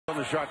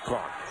the shot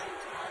clock.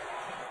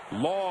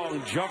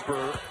 Long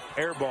jumper,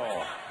 air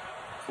ball.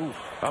 Ooh,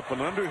 up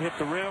and under, hit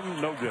the rim,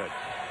 no good.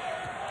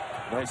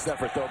 Nice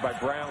effort, though, by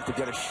Brown to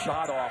get a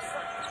shot off.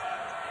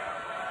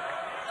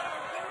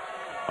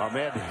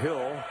 Ahmed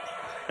Hill,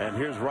 and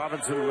here's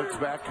Robinson, looks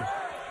back.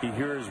 He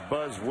hears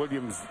Buzz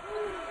Williams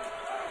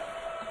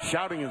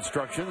shouting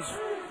instructions.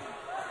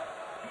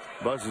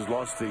 Buzz has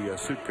lost the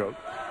suit coat.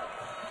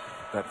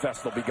 That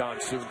vest will be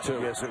gone soon, too.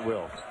 Yes, it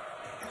will.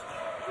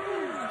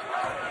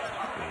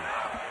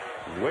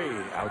 Way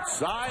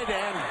outside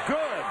and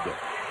good.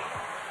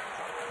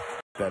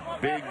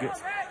 That big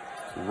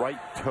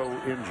right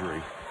toe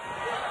injury,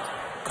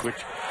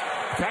 which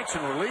catch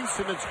and release,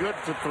 and it's good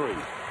for 3.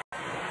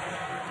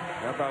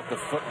 How about the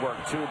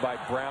footwork, too, by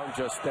Brown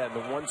just then? The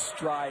one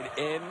stride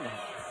in,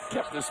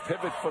 kept his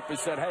pivot foot, but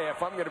said, hey,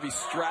 if I'm going to be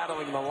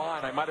straddling the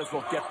line, I might as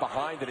well get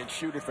behind it and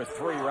shoot it for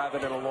 3 rather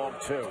than a long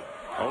 2.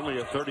 Only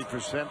a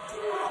 30%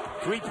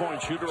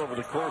 three-point shooter over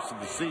the course of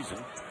the season.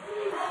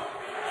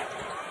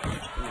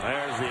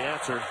 There's the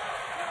answer.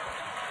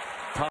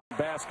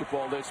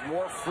 Basketball, there's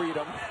more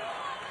freedom.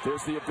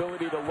 There's the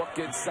ability to look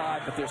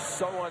inside, but they're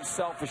so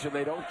unselfish and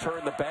they don't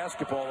turn the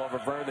basketball over,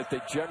 Vern, that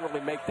they generally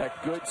make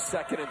that good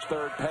second and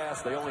third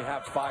pass. They only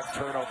have 5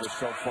 turnovers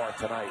so far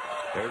tonight.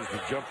 There's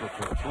the jumper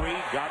for 3.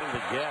 Got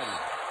it again.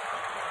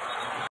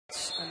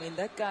 I mean,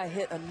 that guy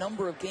hit a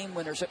number of game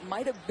winners. It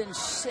might have been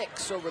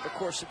 6 over the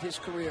course of his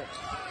career.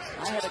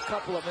 I had a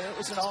couple of them. It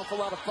was an awful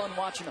lot of fun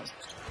watching him.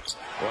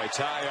 Boy,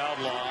 Ty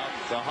Outlaw,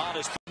 the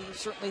hottest. He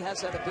certainly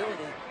has that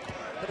ability.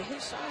 But at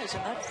his size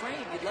and that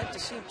frame, you'd like to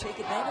see him take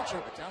advantage of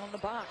it down in the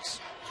box.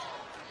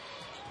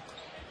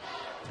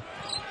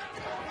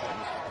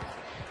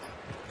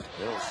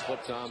 Hill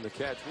slipped on the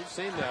catch. We've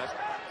seen that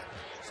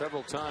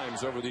several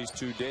times over these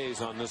 2 days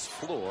on this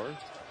floor.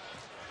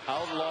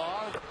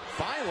 Outlaw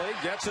finally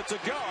gets it to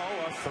go.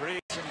 A 3.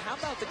 And how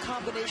about the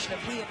combination of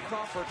he and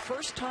Crawford?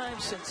 First time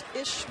since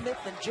Ish Smith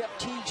and Jeff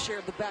Teague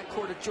shared the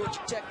backcourt at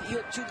Georgia Tech. You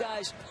had 2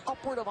 guys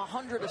upward of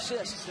 100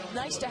 assists.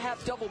 Nice to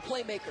have double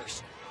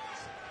playmakers.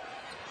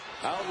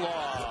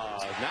 Outlaw,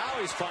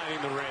 now he's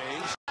finding the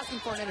range. Asking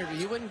for an interview,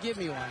 you wouldn't give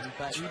me one,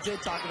 but you did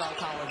talk about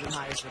college and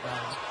high school.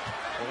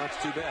 Well,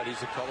 that's too bad.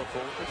 He's a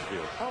colorful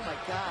issue. Oh my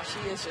gosh,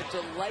 he is a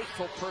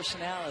delightful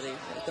personality.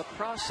 The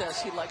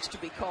process he likes to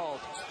be called.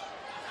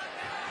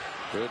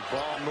 Good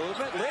ball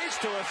movement, leads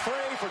to a 3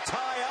 for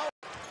Ty Outlaw.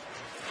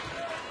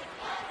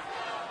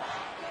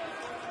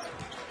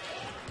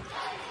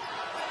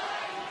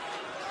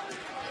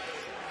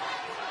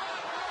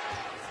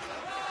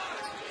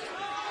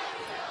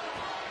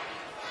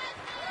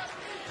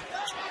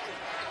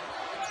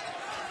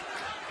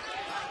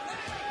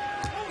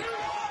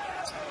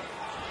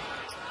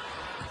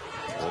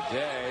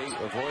 Day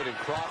avoiding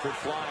Crawford,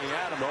 flying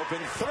at him, open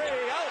 3,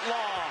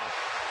 Outlaw.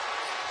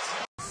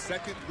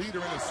 Second leader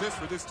in assists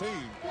for this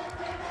team.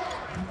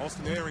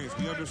 Austin Arians,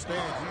 we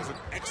understand he's an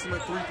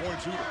excellent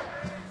three-point shooter.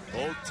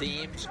 Both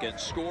teams can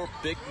score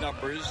big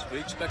numbers. We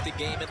expect a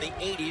game in the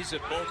 80s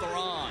if both are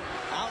on.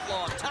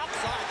 Outlaw,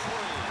 topside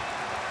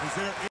 3. Is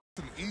there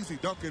an easy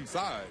dunk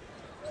inside?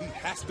 He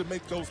has to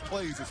make those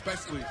plays,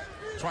 especially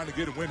trying to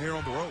get a win here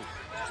on the road.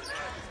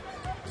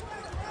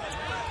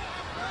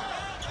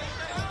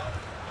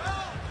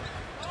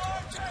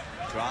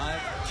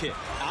 Drive, kick,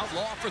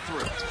 Outlaw for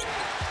 3.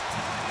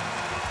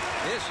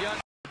 This young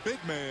big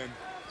man,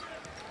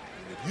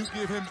 if you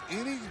give him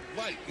any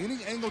light,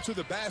 any angle to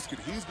the basket,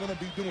 he's going to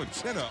be doing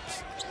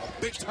chin-ups.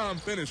 A big-time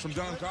finish from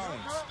John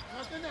Collins.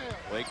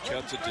 Wake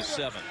cuts it to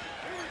 7.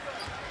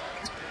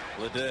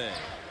 Leday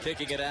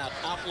kicking it out.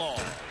 Outlaw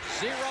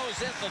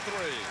zeroes in the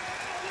 3.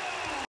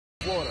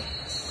 Florida.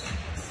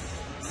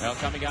 Well,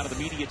 coming out of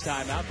the media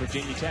timeout,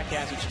 Virginia Tech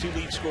has its 2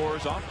 lead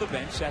scorers off the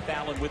bench. Seth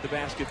Allen with the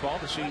basketball,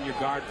 the senior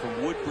guard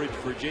from Woodbridge,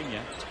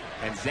 Virginia.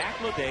 And Zach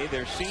Leday,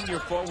 their senior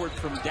forward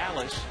from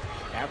Dallas,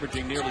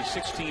 averaging nearly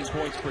 16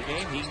 points per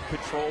game. He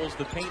patrols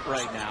the paint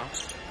right now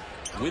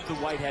with the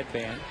white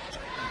headband.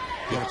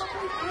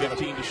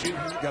 15 to shoot.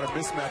 Got a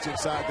mismatch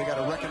inside. They got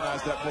to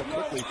recognize that more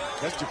quickly.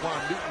 That's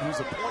Javon Newton,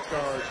 who's a point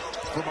guard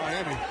for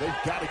Miami. They've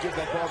got to give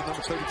that ball to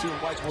number 32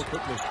 and white more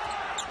quickly.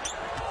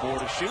 4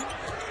 to shoot.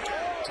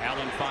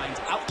 Allen finds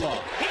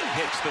Outlaw. He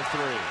hits the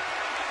 3.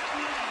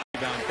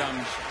 Rebound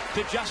comes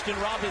to Justin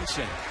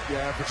Robinson.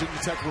 Yeah,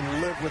 Virginia Tech will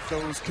live with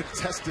those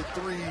contested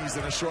 3s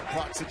in a short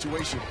clock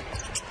situation.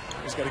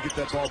 Just got to get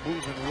that ball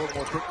moving a little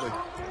more quickly.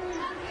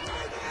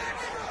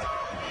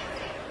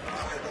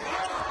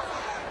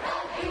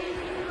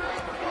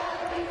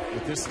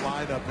 With this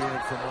lineup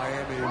in from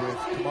Miami with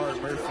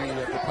Kamari Murphy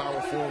at the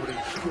power forward and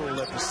Huell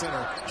at the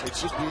center, it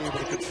should be able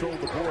to control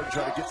the board and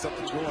try to get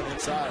something going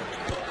inside.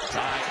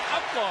 Ty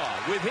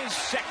Outlaw with his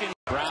second.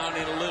 Brown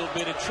in a little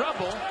bit of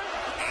trouble.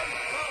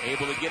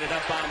 Able to get it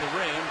up on the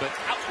rim, but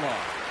Outlaw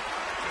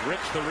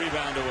rips the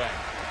rebound away.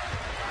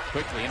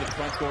 Quickly into the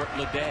front court,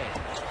 Leday.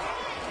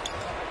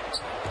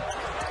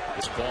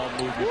 This ball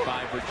movement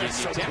by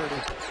Virginia Tech.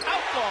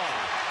 Outlaw!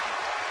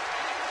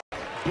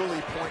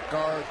 Bully point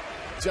guard.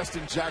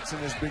 Justin Jackson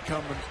has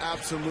become an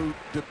absolute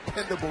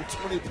dependable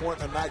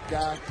 20-point-a-night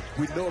guy.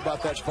 We know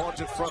about that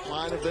vaunted front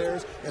line of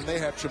theirs, and they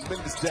have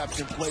tremendous depth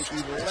in play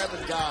through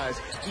 11 guys.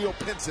 Neil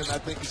Pinson, I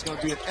think, is going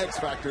to be an X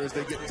factor as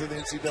they get into the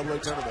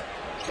NCAA tournament.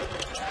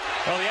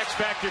 Well, the X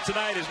factor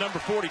tonight is number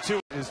 42.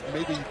 Is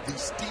maybe the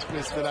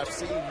steepest that I've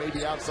seen,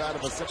 maybe outside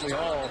of Assembly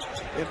Hall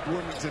in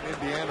Bloomington,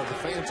 Indiana. The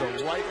fans are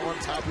right on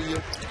top of you.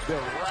 They're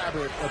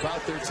rabid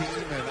about their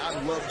team, and I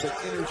love the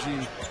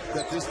energy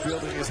that this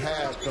building has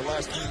had the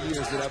last few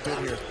years that I've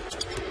been here.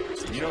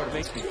 You know what it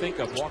makes me think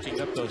of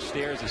walking up those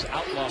stairs as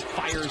Outlaw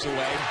fires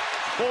away.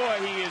 Boy,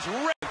 he is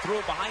ready. Threw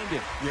it behind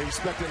him. Yeah,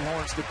 expecting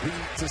Lawrence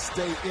to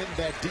stay in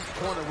that deep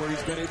corner where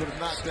he's been able to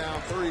knock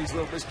down threes. A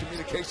little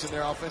miscommunication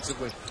there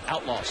offensively.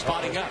 Outlaw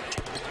spotting up.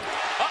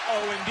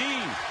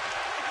 Indeed.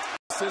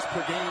 Assists per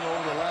game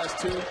over the last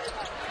two.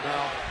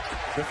 Now,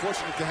 they're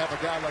fortunate to have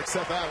a guy like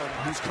Seth Allen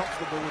who's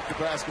comfortable with the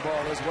basketball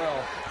as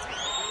well.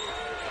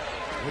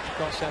 What you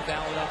call Seth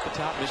Allen off the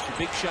top? Mr.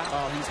 Big Shot?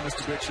 Oh, he's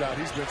Mr. Big Shot.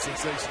 He's been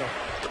sensational.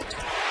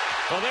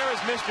 Well, there is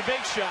Mr.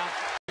 Big Shot.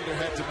 They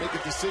had to make a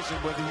decision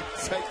whether he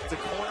take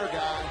the corner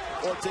guy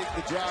or take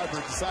the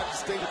driver. Decided to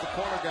stay with the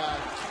corner guy,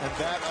 and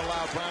that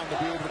allowed Brown to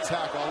be able to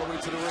attack all the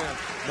way to the rim.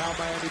 Now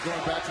Miami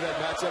going back to that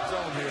matchup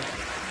zone here.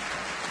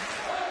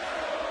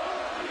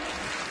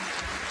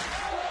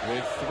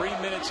 With 3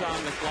 minutes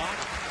on the clock,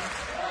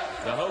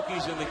 the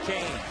Hokies and the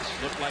Canes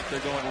look like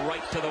they're going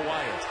right to the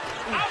wire.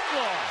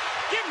 Outlaw!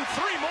 Give him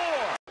 3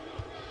 more!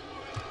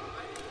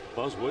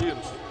 Buzz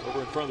Williams over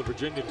in front of the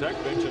Virginia Tech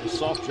bench in a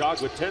soft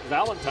jog with Ted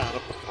Valentine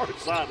up the far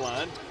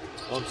sideline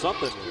on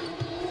something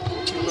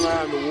there. Keep an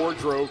eye on the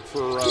wardrobe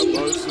for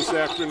Buzz this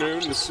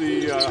afternoon to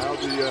see how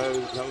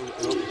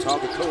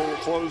the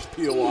clothes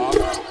peel off.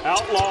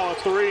 Outlaw a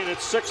 3, and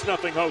it's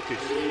 6-0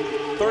 Hokies.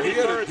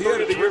 33rd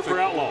third of the year for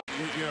Outlaw.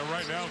 Yeah,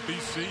 right now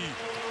BC,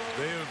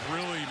 they have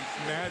really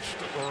matched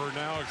or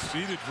now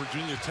exceeded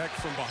Virginia Tech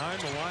from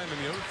behind the line. And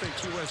the other thing,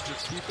 too, is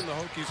just keeping the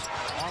Hokies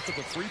off of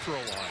the free throw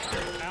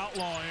line.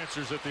 Outlaw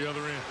answers at the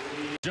other end.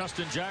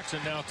 Justin Jackson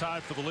now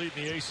tied for the lead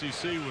in the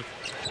ACC with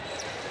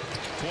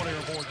 20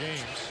 or more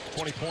games,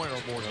 20-point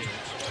or more games.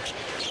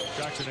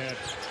 Jackson had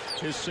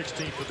his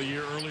 16th of the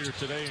year earlier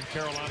today in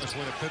Carolina's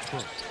win at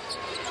Pittsburgh.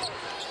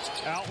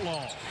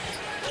 Outlaw.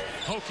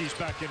 Hokies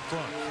back in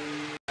front.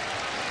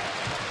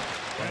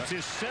 That's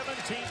his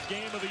 17th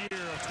game of the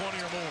year of 20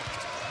 or more.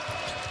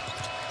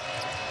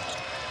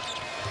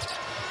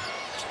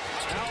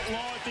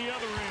 Outlaw at the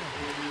other end.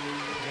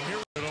 And here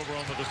it over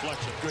on the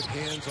deflection. Good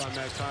hands on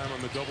that time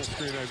on the double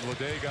screen as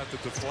Lede got the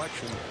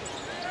deflection.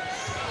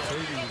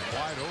 Katie was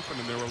wide open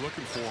and they were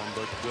looking for him,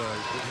 but good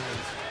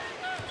hands.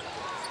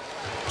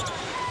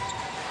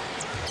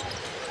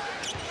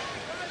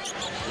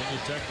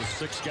 Virginia Tech with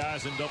 6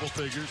 guys in double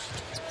figures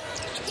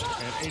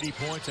and 80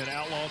 points, and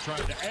Outlaw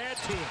trying to add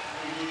to it.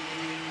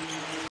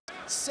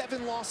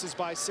 7 losses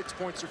by 6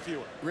 points or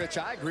fewer. Rich,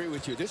 I agree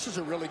with you. This is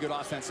a really good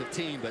offensive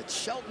team, but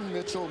Shelton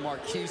Mitchell,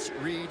 Marquise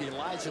Reed,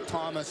 Elijah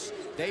Thomas,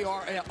 they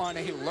are on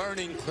a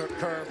learning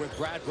curve with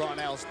Brad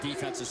Brownell's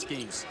defensive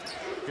schemes.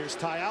 Here's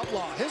Ty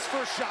Outlaw, his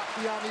first shot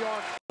beyond the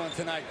arc.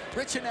 Tonight,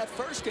 Rich, in that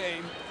first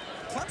game,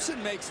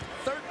 Clemson makes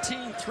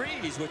 13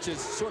 threes, which is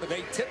sort of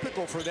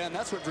atypical for them.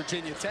 That's what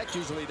Virginia Tech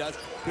usually does.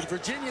 But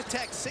Virginia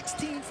Tech,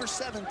 16 for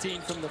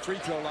 17 from the free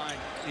throw line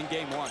in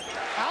game 1.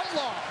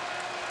 Outlaw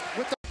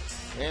with the...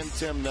 And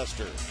Tim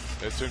Nestor.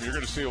 And Tim, you're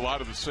going to see a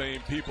lot of the same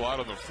people out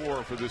on the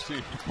floor for this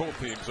team. Both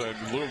teams.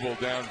 Louisville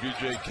down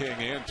B.J. King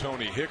and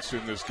Tony Hicks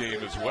in this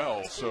game as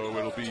well. So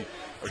it'll be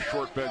a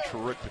short bench for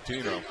Rick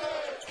Pitino.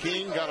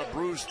 King got a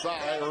bruised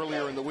thigh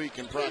earlier in the week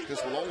in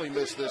practice. Will only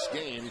miss this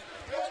game.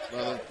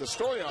 The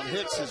story on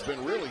Hicks has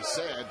been really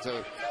sad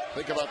to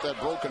think about that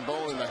broken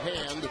bone in the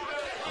hand.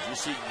 As you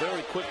see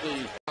very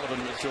quickly,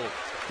 Donovan Mitchell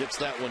gets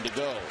that one to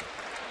go.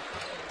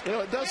 You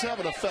know, it does have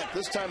an effect.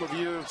 This time of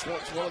year, it's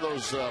one of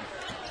those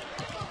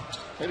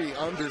maybe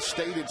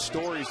understated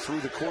stories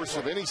through the course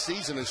of any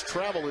season is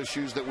travel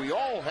issues that we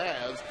all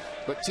have,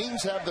 but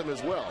teams have them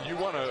as well. You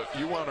want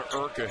to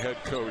irk a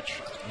head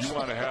coach. You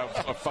want to have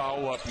a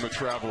foul up in the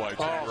travel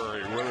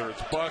itinerary, whether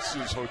it's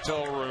buses,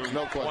 hotel rooms,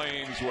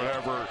 planes,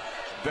 whatever.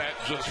 That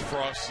just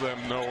frosts them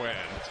no end.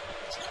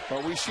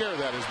 Well, we share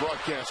that as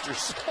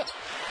broadcasters.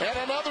 And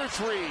another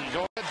 3.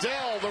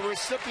 Adele, the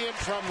recipient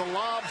from the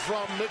lob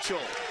from Mitchell.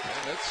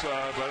 Yeah, that's,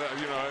 but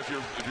you know, if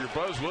you're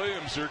Buzz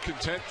Williams, you're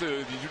content to,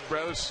 you'd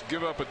rather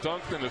give up a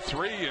dunk than a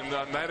 3, and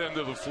on that end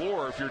of the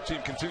floor, if your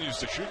team continues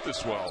to shoot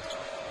this well.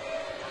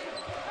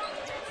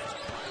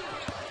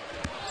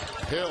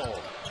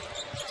 Hill.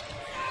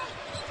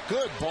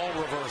 Good ball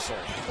reversal.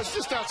 It's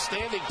just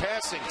outstanding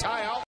passing.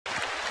 Tie out.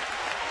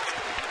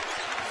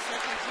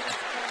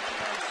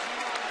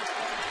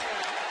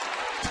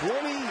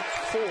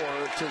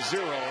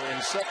 (24-0)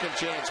 in second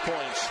chance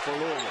points for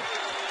Louisville.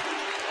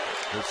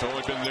 It's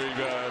only been the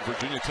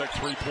Virginia Tech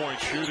 3-point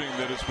shooting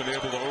that has been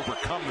able to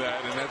overcome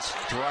that, and that's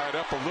dried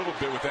up a little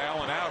bit with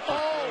Allen out.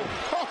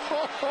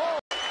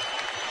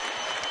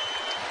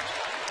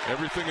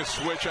 Everything is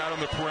switch out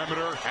on the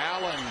perimeter.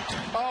 Allen.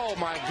 Oh,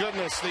 my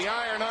goodness. The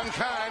iron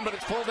unkind, but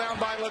it's pulled down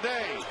by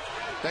Leday.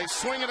 They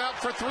swing it up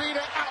for three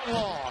to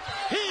Outlaw.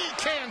 He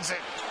cans it.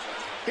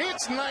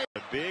 It's nice.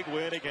 A big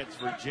win against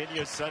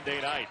Virginia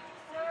Sunday night.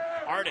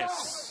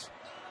 Artis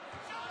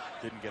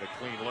didn't get a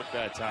clean look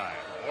that time.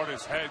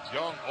 Artis had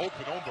Young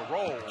open on the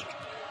roll.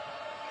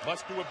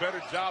 Must do a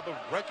better job of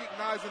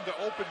recognizing the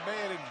open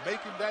man and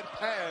making that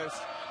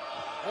pass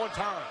on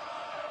time.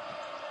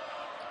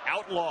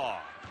 Outlaw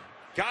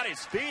got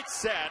his feet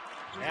set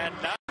and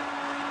now.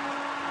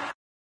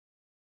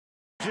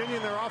 Virginia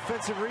in their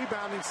offensive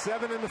rebounding,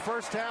 7 in the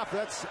first half.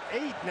 That's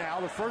 8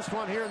 now. The first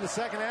one here in the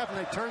second half, and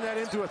they turn that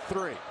into a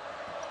 3.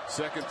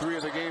 Second 3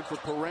 of the game for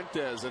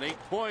Parentes, and 8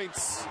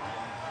 points.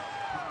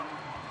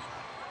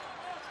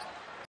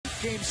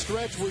 Game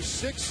stretch where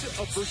 6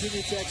 of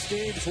Virginia Tech's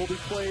games will be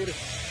played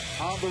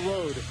on the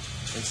road.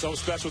 And so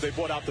special they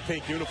brought out the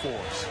pink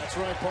uniforms. That's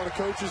right, part of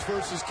Coaches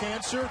versus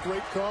Cancer.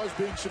 Great cause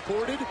being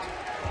supported.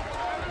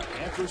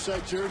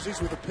 Anthracite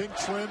jerseys with a pink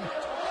trim.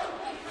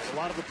 A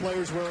lot of the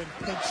players wearing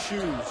pink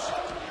shoes.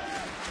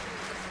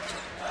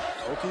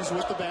 Hokies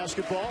with the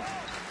basketball.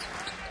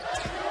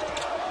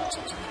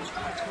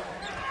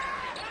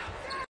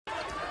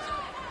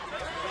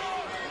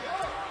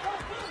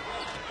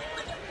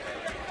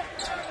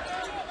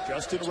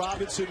 Justin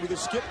Robinson with a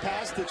skip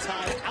pass to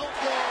tie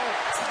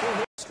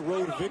Outlaw.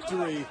 Road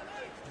victory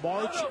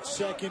March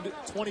 2nd,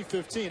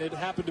 2015. It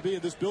happened to be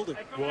in this building.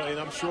 Well, and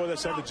I'm sure that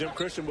something Jim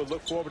Christian would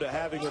look forward to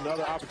having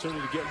another opportunity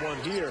to get one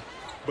here.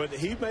 But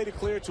he made it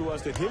clear to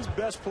us that his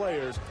best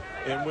players,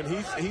 and when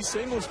he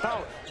singles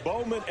out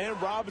Bowman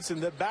and Robinson,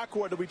 the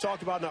backcourt that we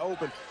talked about in the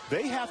open,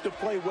 they have to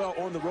play well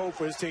on the road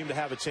for his team to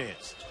have a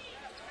chance.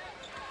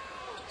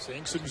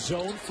 Seeing some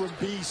zone from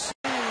BC is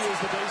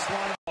the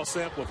baseline. A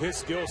sample of his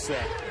skill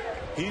set.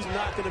 He's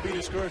not going to be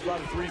discouraged by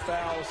the 3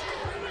 fouls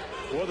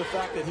or the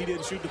fact that he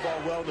didn't shoot the ball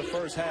well in the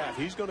first half.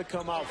 He's going to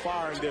come out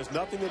firing. There's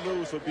nothing to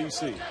lose for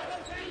BC.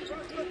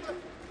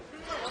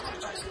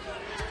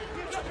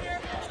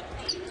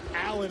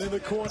 Allen in the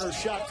corner,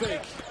 shot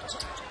fake.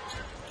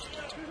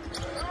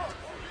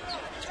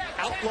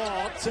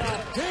 Outlaw up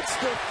top, hits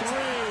the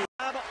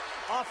 3.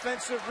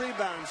 Offensive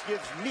rebounds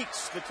gives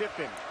Meeks the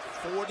tip-in.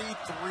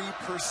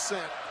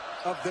 43%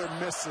 of their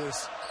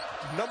misses.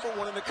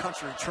 #1 in the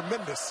country.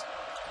 Tremendous.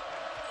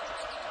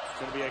 It's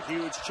going to be a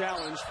huge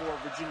challenge for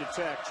Virginia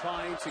Tech,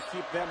 trying to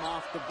keep them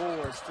off the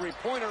boards.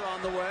 3-pointer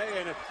on the way,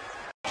 and a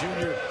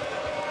junior.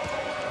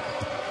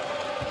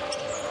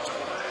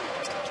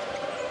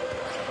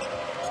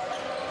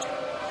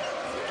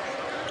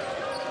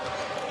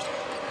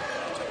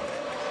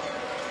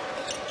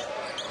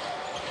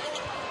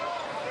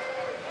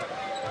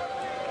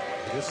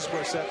 This is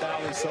where Seth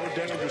Allen's so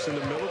dangerous in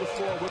the middle of the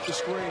floor with the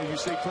screen. You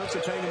see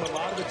Clemson paying him a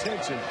lot of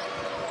attention.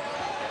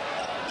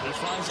 He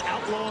finds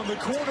Outlaw in the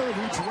corner,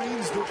 who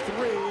drains the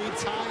 3.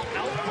 Ty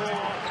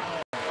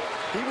Outlaw.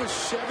 He was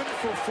 7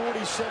 for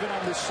 47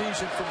 on the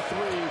season from 3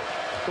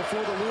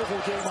 before the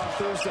Louisville game on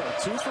Thursday.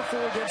 2 for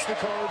 4 against the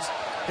Cards.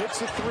 Hits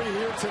the 3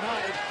 here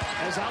tonight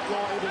as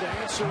Outlaw able to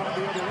answer on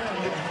the other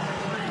end.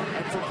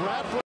 And for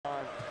Brad,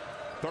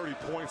 30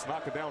 points,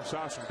 knocking down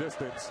shots from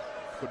distance.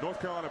 But North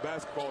Carolina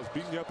basketball is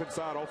beating you up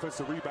inside,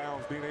 offensive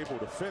rebounds, being able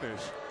to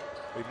finish.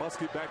 They must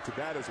get back to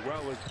that as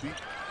well as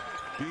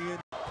being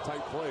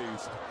tight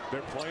plays.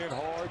 They're playing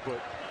hard, but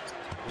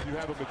when you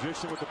have a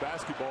magician with the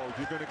basketball,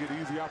 you're going to get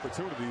easy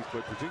opportunities.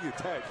 But Virginia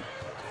Tech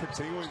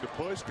continuing to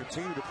push,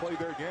 continue to play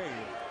their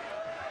game.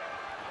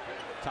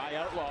 Ty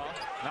Outlaw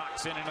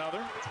knocks in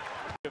another.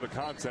 In the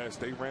contest,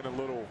 they ran a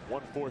little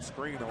 1-4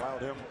 screen,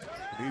 allowed him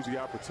an easy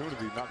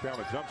opportunity, knock down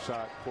a jump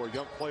shot for a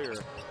young player.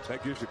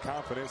 That gives you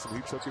confidence, and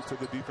he took it to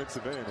the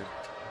defensive end.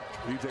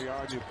 And DJ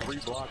Anya 3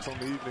 blocks on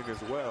the evening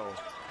as well.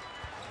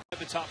 At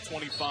the top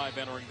 25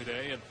 entering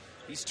today, and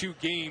these 2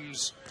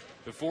 games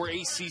before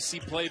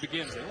ACC play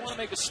begins, they want to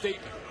make a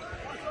statement.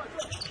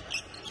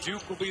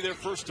 Duke will be their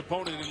first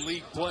opponent in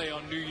league play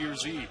on New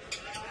Year's Eve.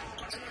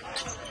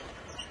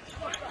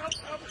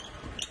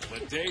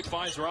 Leday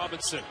finds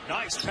Robinson.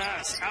 Nice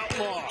pass.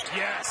 Outlaw.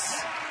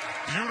 Yes.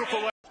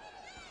 Beautiful.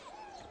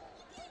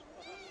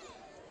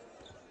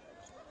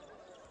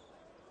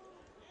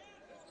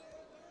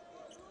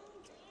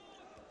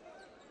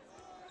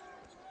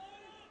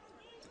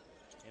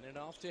 In and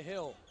off to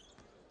Hill.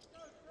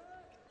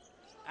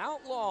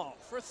 Outlaw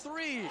for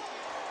 3.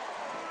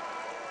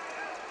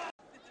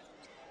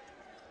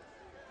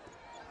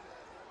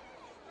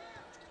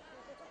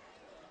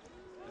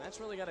 That's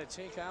really got to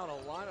take out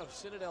a lot of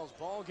Citadel's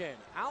ball game.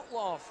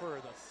 Outlaw for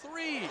the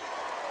 3.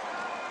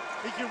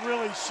 He can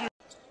really shoot.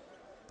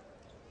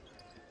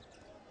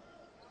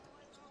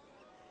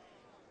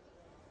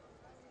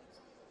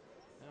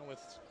 Now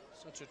with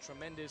such a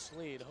tremendous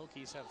lead,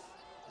 Hokies have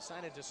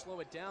decided to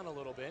slow it down a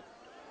little bit.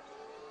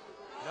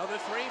 Another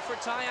 3 for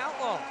Ty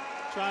Outlaw.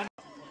 Trying.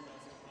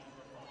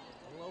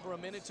 A little over a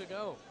minute to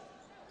go.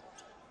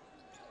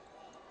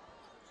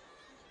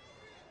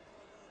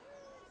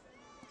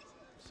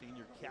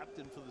 Senior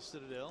captain for the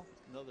Citadel.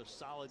 Another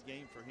solid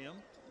game for him.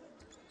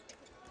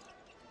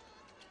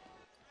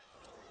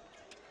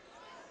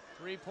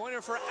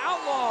 Three-pointer for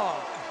Outlaw.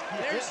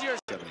 There's your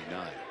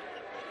 79.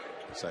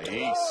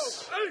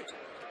 Saiz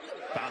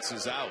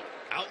bounces out.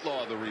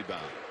 Outlaw the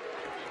rebound.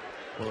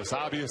 Well, it's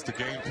obvious the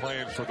game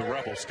plan for the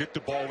Rebels. Get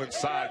the ball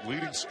inside.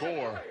 Leading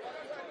scorer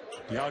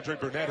DeAndre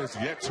Burnett has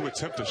yet to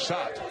attempt a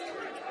shot.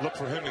 Look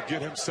for him to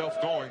get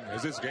himself going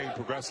as this game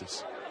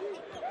progresses.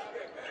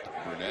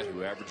 Burnett,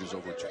 who averages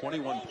over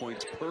 21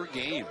 points per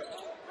game.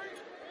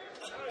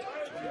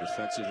 The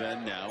defensive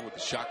end now with the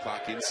shot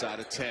clock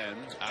inside of 10.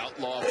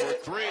 Outlaw for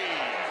three.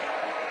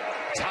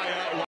 Ty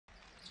Outlaw.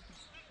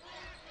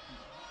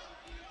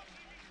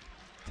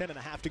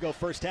 10.5 to go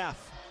first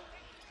half.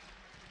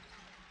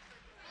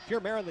 If you're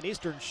Maryland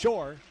Eastern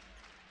Shore,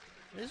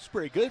 this is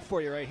pretty good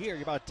for you right here.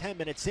 You're about 10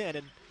 minutes in,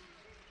 and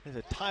it's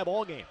a tie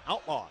ball game.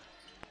 Outlaw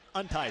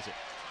unties it.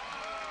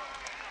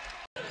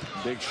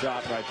 Big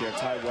shot right there.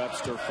 Ty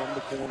Webster from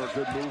the corner.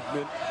 Good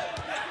movement.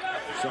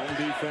 Zone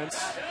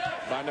defense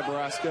by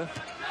Nebraska.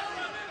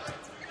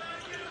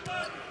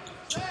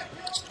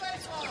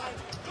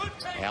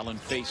 Allen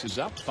faces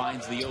up,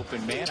 finds the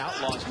open man.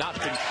 Outlaw's not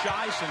been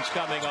shy since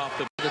coming off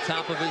the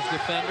top of his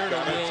defender.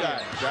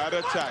 Gotta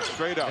attack.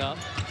 Straight up. Yeah.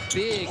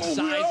 Big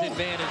size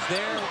advantage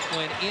there.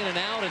 Went in and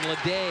out, and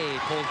Leday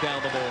pulls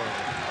down the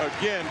board.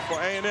 Again, for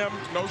A&M,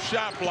 no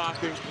shot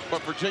blocking.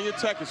 But Virginia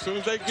Tech, as soon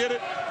as they get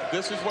it,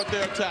 this is what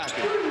they're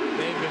attacking.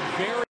 They've been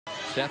very...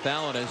 Seth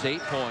Allen has 8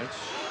 points.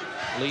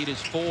 Lead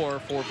is 4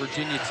 for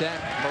Virginia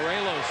Tech.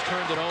 Morelos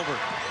turned it over.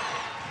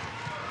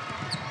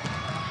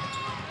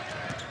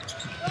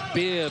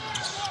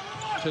 Bibbs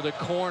to the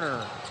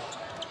corner.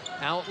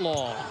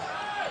 Outlaw.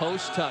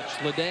 Post touch.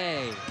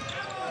 Leday.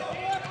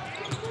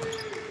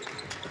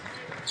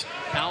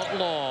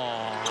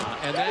 Outlaw.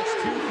 And that's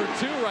 2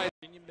 for 2 right.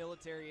 Virginia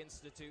Military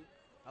Institute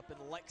up in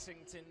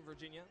Lexington,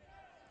 Virginia.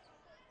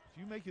 If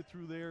you make it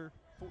through there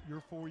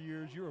your 4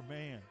 years, you're a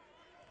man.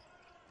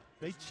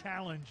 They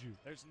challenge you.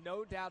 There's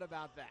no doubt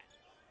about that.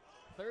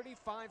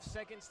 35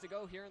 seconds to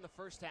go here in the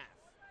first half.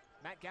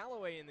 Matt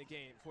Galloway in the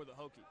game for the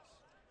Hokies.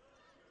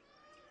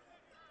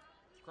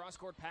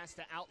 Cross-court pass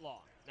to Outlaw.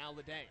 Now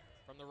Leday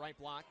from the right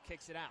block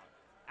kicks it out.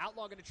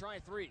 Outlaw going to try a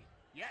three.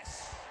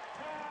 Yes!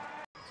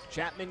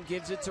 Chapman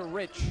gives it to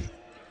Rich.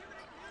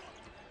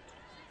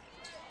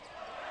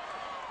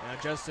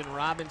 Now Justin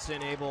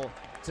Robinson able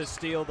to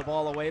steal the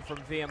ball away from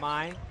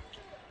VMI.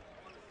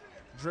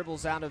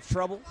 Dribbles out of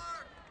trouble.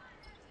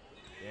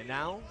 And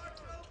now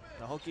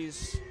the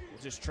Hokies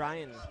will just try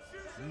and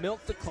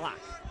milk the clock.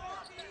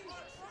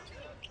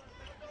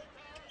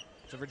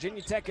 So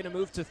Virginia Tech going to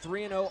move to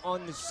 3-0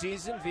 on the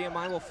season.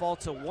 VMI will fall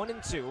to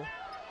 1-2.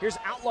 Here's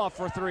Outlaw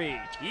for three.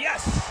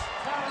 Yes!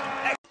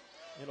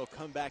 It'll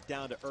come back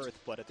down to earth,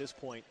 but at this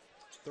point,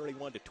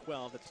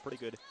 31-12. That's pretty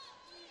good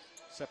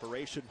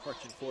separation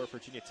margin for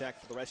Virginia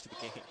Tech for the rest of the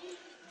game.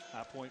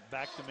 High point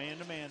back to man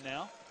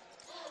now.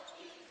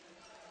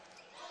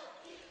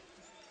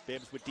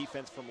 Bibbs with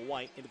defense from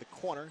White into the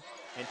corner,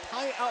 and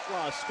Ty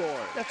Outlaw scores.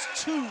 That's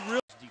 2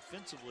 real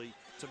defensively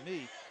to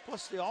me.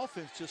 Plus the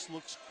offense just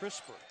looks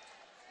crisper.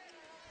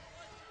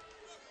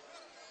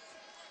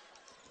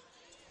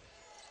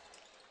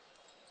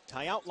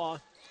 Ty Outlaw.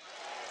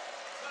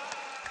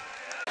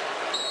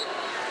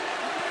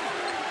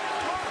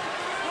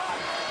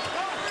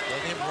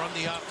 Let him run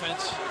the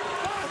offense.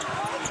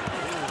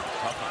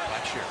 Tough on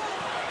Blackshear.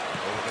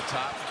 Over the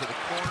top to the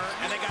corner,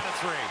 and they got a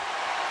three.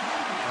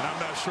 And I'm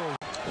not sure.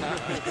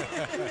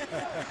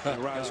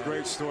 Rise,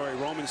 great story.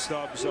 Roman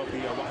Stubbs of the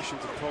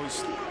Washington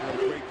Post had a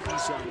great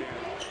piece on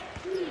that.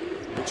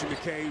 Richard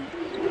McKay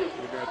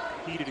with that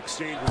heated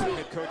exchange with the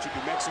head coach of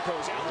New Mexico.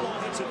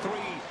 Outlaw hits a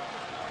three.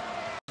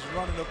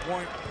 Running the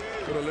point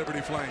for the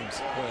Liberty Flames.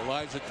 Well,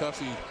 Elijah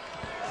Cuffey,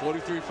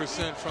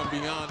 43% from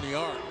beyond the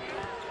arc.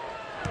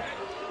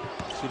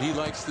 That's what he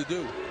likes to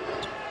do.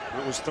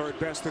 That was 3rd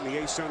best in the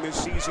ASUN this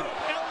season.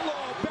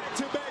 Outlaw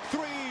back-to-back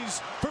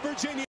threes for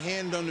Virginia.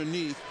 Hand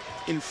underneath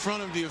in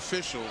front of the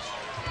officials,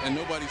 and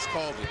nobody's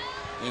called it.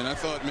 And I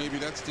thought maybe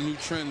that's the new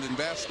trend in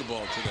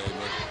basketball today.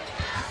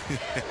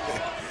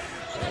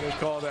 But they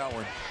called that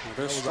one.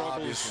 Their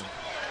struggles,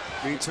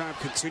 meantime,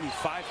 continue.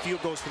 5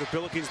 field goals for the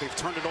Billikens. They've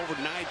turned it over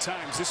 9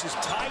 times. This is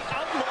Ty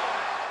Outlaw.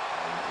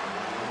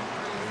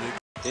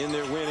 In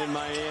their win in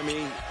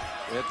Miami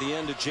at the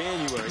end of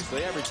January, so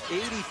they averaged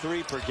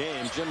 83 per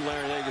game. Jim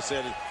Larinaga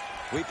said,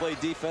 we play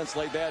defense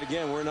like that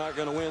again, we're not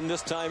going to win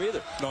this time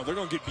either. No, they're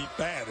going to get beat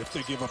bad if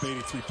they give up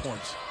 83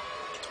 points.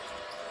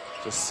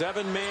 It's a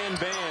 7-man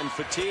band.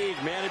 Fatigue,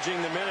 managing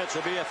the minutes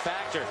will be a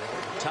factor.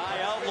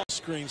 Ty Outlaw.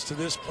 Screens to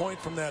this point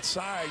from that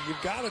side.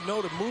 You've got to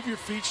know to move your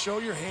feet, show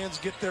your hands,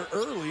 get there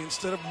early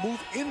instead of move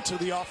into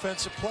the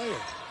offensive player.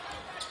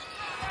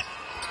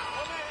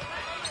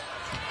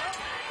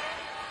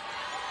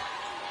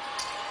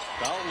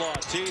 Outlaw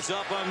tees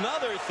up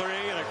another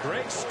three and a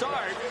great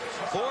start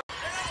for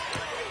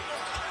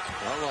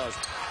Outlaw's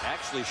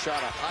actually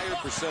shot a higher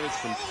percentage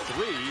from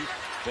 3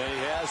 than he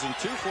has in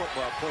 2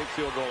 point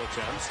field goal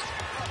attempts.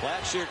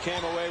 Blackshear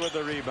came away with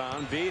the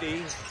rebound.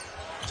 Beatty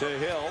to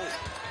Hill.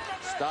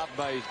 Stopped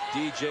by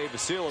DJ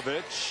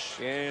Vasiljevic.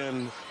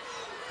 And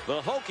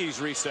The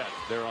Hokies reset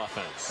their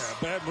offense.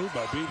 Bad move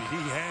by Beatty.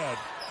 He had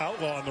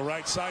Outlaw on the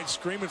right side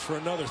screaming for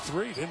another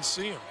three. Didn't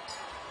see him.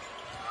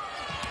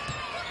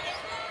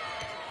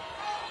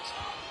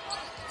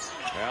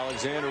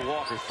 Alexander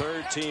Walker,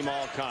 third team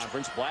all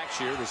conference.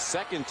 Blackshear, the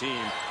second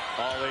team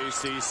all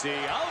ACC.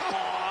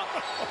 Outlaw.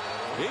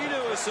 He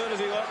knew as soon as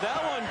he let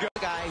that one go.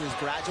 Guy who's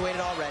graduated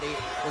already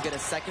will get a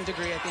second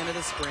degree at the end of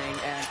the spring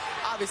and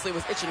obviously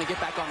was itching to get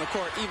back on the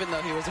court even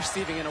though he was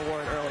receiving an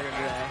award earlier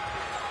today.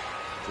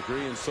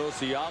 Degree in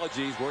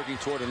sociology. He's working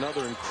toward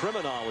another in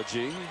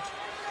criminology.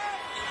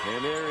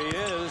 And there he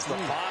is, the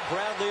Bob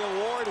Bradley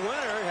Award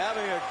winner,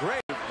 having a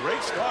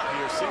great start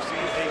here,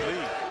 68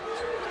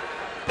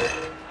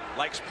 lead.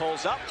 Likes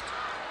pulls up.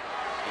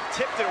 He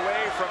tipped it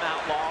away from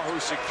Outlaw, who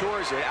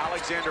secures it.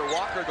 Alexander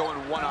Walker going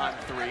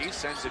 1-on-3,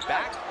 sends it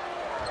back.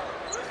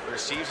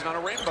 Receives it on a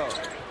rainbow.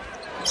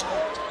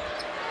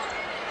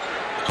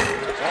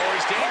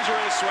 Always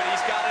dangerous when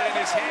he's got it in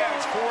his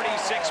hands.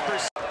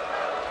 46%.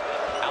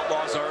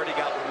 Outlaw's already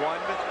got one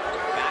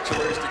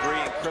bachelor's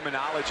degree in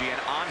criminology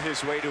and on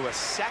his way to a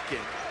second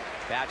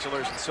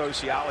bachelor's in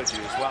sociology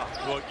as well.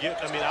 Well,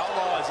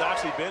 Outlaw has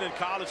actually been in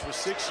college for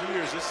 6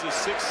 years. This is his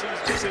sixth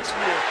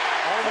year,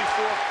 only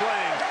fourth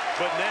playing,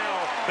 but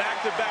now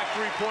back-to-back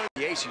three-point.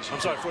 I'm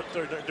sorry,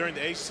 during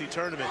the ACC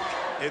tournament,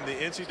 and the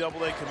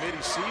NCAA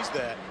committee sees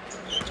that.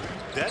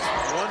 That's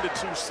 1 to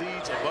 2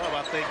 seeds above,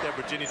 I think, that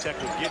Virginia Tech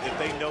will get if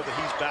they know that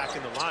he's back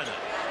in the lineup.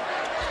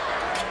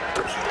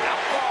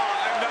 Outlaw,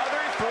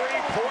 another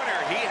three-pointer.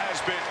 He has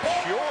been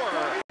pure.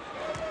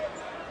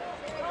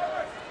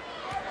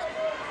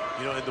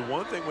 And the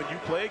one thing when you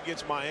play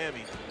against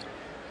Miami,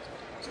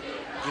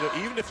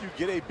 even if you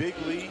get a big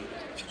lead,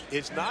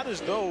 it's not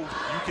as though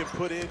you can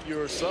put in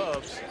your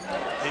subs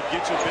and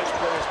get your bench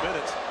players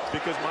minutes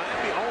because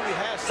Miami only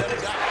has 7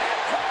 guys.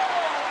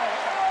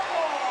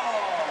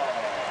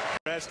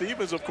 Brad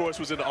Stevens, of course,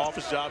 was in the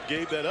office job,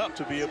 gave that up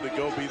to be able to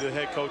go be the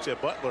head coach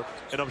at Butler.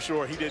 And I'm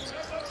sure he didn't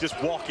just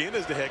walk in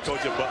as the head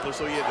coach at Butler,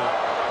 so he had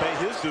to pay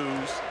his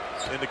dues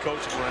in the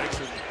coaching ranks.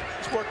 And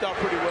it's worked out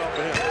pretty well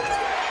for him.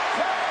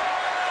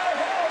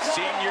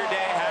 Senior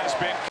day has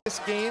been. This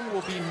game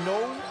will be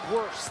no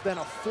worse than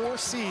a 4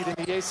 seed in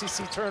the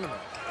ACC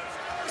tournament.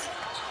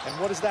 And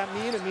what does that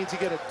mean? It means you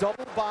get a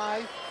double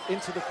bye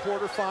into the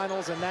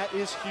quarterfinals, and that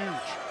is huge.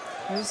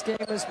 This game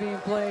is being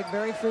played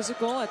very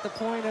physical at the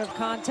point of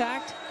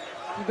contact.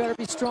 You better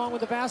be strong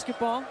with the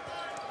basketball.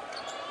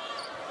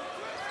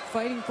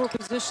 Fighting for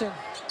position.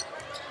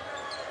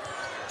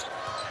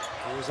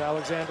 Here's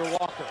Alexander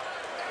Walker.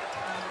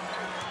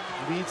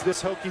 Leads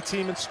this Hokie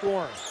team in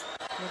scoring.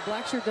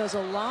 Blackshear does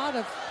a lot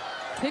of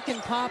pick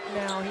and pop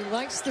now. He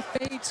likes the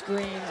fade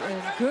screens,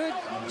 and good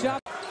job.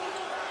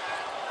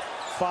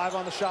 5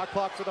 on the shot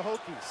clock for the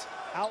Hokies.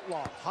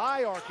 Outlaw,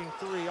 high arcing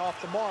 3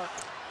 off the mark,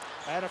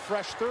 and a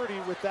fresh 30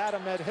 with that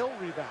Ahmed Hill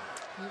rebound.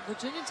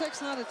 Virginia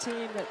Tech's not a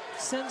team that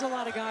sends a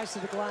lot of guys to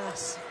the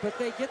glass, but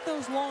they get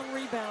those long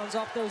rebounds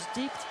off those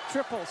deep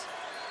triples.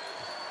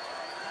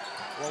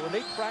 Well, when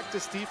they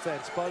practice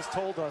defense, Buzz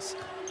told us,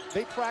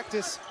 they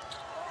practice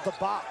the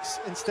box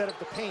instead of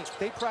the paint.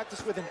 They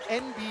practice with an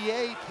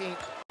NBA paint.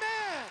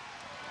 Man,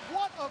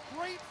 what a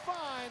great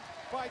find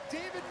by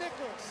David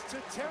Nichols to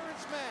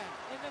Terrence Mann.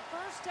 In the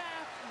first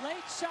half,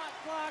 late shot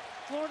clock,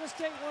 Florida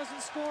State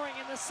wasn't scoring.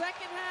 In the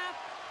second half,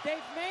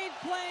 they've made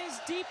plays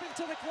deep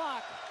into the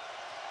clock.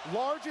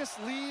 Largest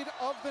lead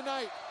of the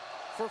night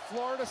for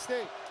Florida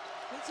State.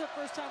 This is the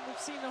first time we've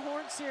seen the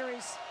Horn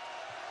series.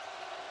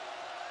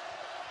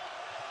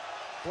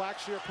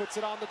 Blackshear puts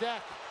it on the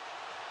deck.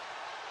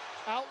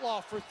 Outlaw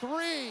for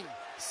 3,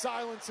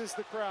 silences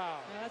the crowd.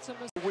 Yeah, that's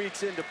a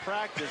weeks into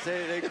practice,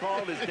 they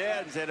called his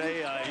dad and said,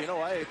 hey, I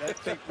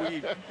think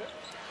we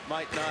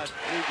might not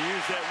need to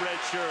use that red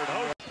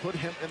shirt. Put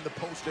him in the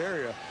post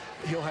area.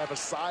 He'll have a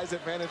size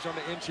advantage on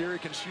the interior,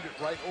 can shoot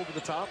it right over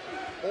the top.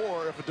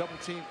 Or if a double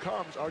team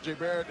comes, R.J.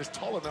 Barrett is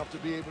tall enough to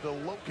be able to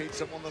locate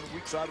someone on the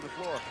weak side of the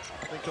floor.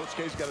 I think Coach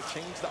K's got to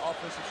change the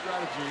offensive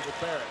strategy with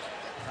Barrett.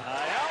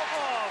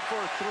 Outlaw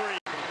for 3.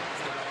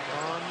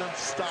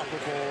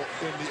 Unstoppable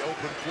in the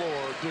open floor,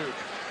 Duke.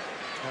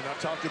 And I've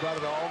talked about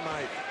it all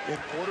night. In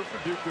order for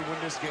Duke to win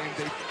this game,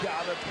 they've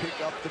got to pick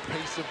up the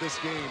pace of this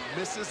game.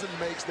 Misses and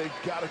makes, they've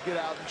got to get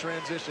out in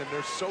transition.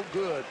 They're so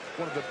good.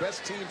 One of the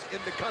best teams in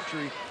the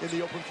country in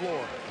the open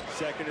floor.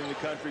 Second in the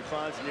country,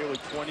 finds nearly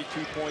 22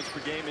 points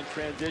per game in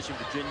transition.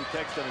 Virginia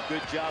Tech's done a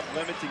good job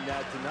limiting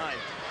that tonight.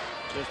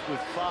 Just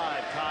with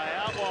 5, Ty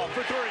Outlaw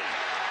for 3.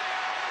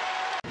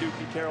 Duke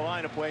and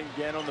Carolina playing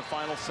again on the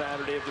final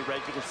Saturday of the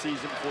regular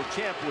season before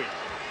Champ Week.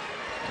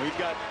 We've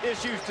got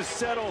issues to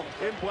settle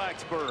in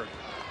Blacksburg.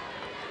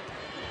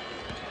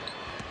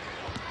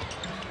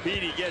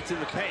 Beatty gets in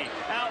the paint.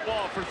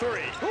 Outlaw for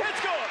 3.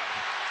 It's good!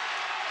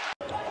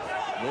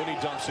 Mooney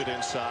dumps it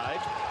inside.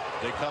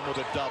 They come with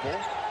a double.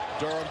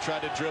 Durham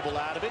tried to dribble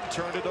out of it and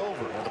turned it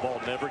over. And the ball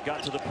never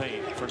got to the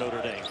paint for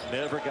Notre Dame.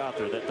 Never got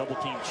there. That double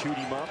team chewed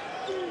him up.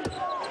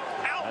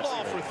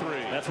 Outlaw for 3.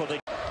 That's what they...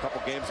 A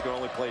couple games ago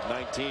only played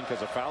 19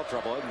 because of foul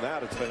trouble. Other than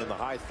that, it's been in the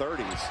high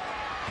 30s.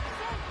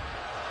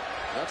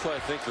 That's why I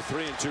think the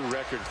 3-2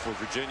 record for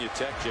Virginia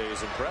Tech, Jay,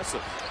 is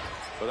impressive.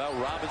 Without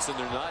Robinson,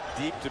 they're not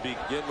deep to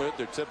begin with.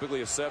 They're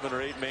typically a 7-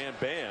 or 8-man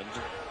band.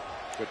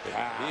 But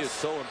he is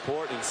so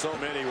important in so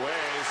many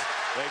ways.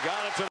 They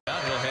got it to.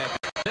 He'll have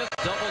his 5th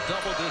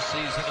double-double this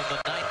season and the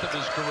 9th of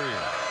his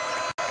career.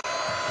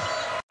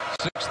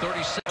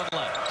 6:37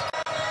 left.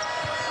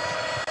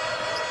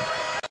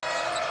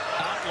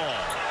 Outlaw.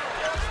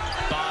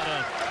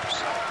 Bottoms.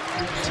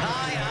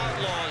 Ty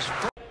Outlaw's.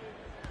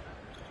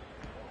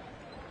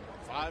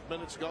 5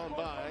 minutes gone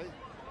by.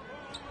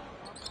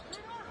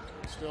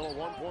 Still a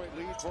 1-point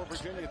lead for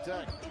Virginia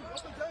Tech.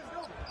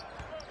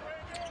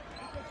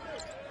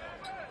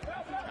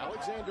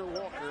 Alexander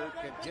Walker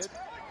can get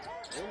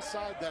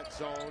inside that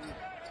zone.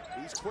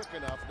 He's quick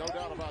enough, no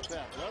doubt about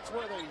that. That's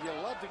where you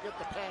love to get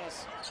the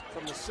pass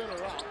from the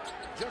center out,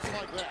 just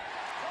like that.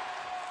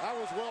 That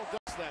was well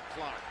done, that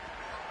clock.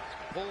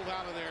 Pulled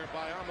out of there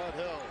by Ahmed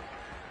Hill.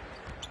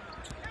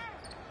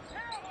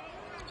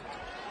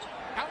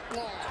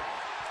 Outlaw.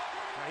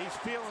 Now he's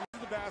feeling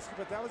the basket,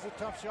 but that was a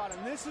tough shot.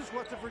 And this is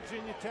what the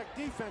Virginia Tech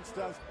defense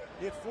does.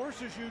 It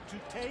forces you to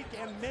take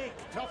and make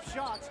tough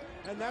shots,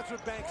 and that's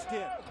what Banks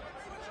did.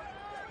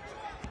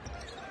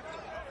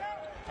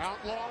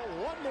 Outlaw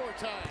one more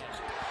time.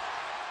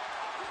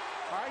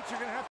 All right, you're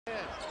going to have to.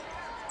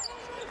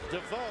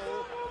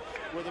 DeVoe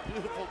with a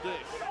beautiful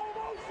dish.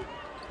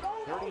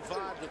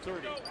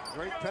 35-30.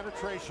 Great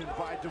penetration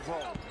by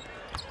DeVoe.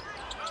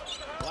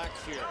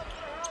 Blackshear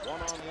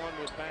one-on-one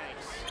with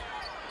Banks.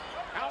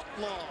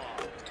 Outlaw.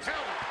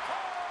 Count.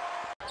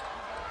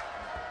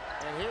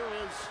 And here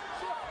is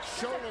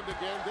Sholand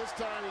again. This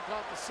time he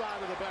caught the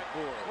side of the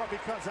backboard. Well,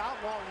 because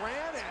Outlaw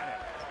ran at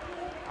it.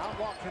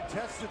 Outlaw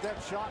contested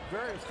that shot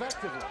very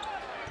effectively.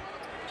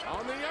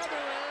 On the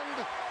other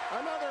end,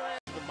 another end.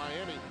 In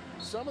Miami,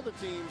 some of the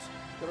teams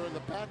that are in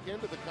the back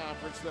end of the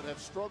conference that have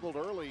struggled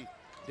early,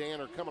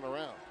 Dan, are coming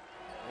around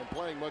and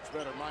playing much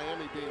better.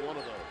 Miami being one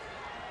of those.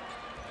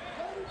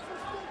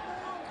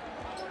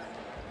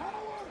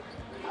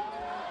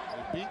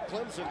 They beat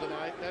Clemson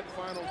tonight. That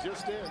final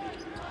just in.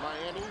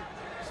 Miami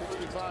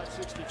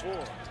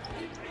 65-64.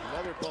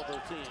 Another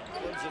bubble team.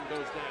 Clemson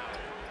goes down.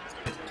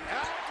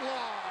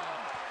 Outlaw.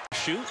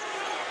 Shoot.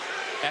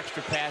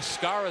 Extra pass.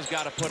 Scarra's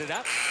got to put it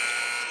up.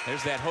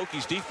 There's that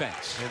Hokies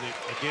defense. And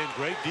again,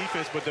 great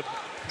defense, but the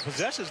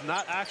possession's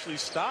not actually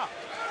stopped,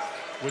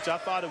 which I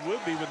thought it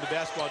would be when the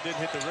basketball didn't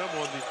hit the rim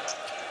on the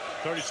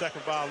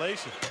 30-second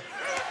violation.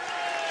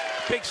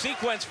 Big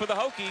sequence for the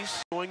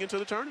Hokies. Going into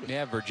the tournament.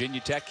 Yeah, Virginia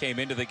Tech came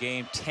into the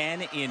game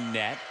 10 in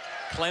net.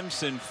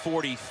 Clemson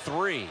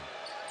 43.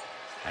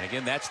 And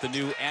again, that's the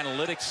new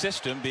analytics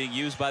system being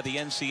used by the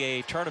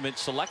NCAA Tournament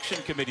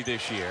Selection Committee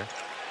this year.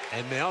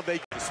 And now they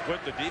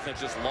split the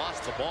defense, just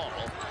lost the ball.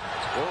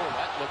 Oh,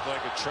 that looked like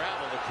a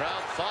travel. The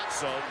crowd thought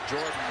so.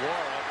 Jordan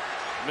Wara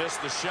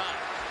missed the shot.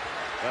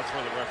 That's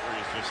where the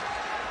referees just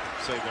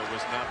say there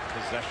was not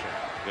possession.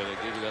 Gonna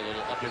give you that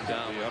little up and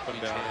down,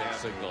 hand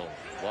signal.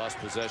 Lost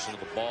possession of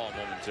the ball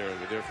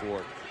momentarily.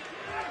 Therefore,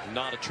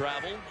 not a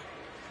travel.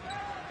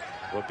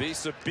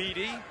 Wabisa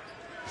Beatty,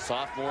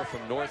 sophomore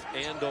from North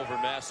Andover,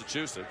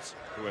 Massachusetts,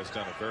 who has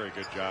done a very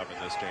good job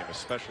in this game,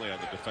 especially on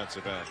the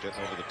defensive end,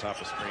 getting over the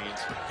top of screens.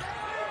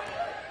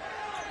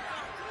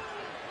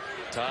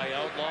 Ty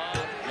Outlaw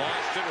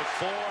launched it with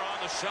 4 on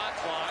the shot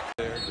clock.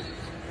 I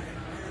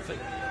think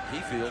he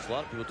feels, a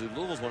lot of people do,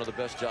 Louisville's one of the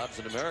best jobs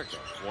in America.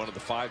 One of the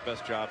 5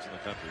 best jobs in the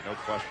country, no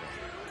question.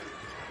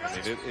 I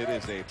mean, it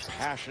is a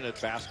passionate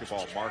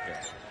basketball market.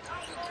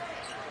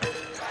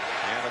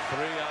 And a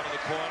 3 out of the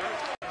corner.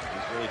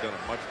 He's really done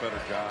a much better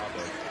job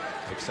of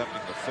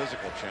accepting the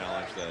physical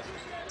challenge that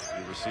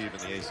you receive in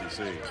the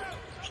ACC.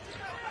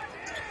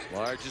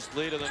 Largest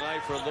lead of the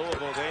night for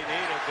Louisville. They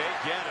need it. They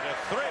get it. A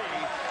 3.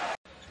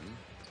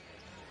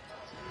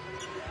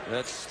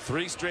 That's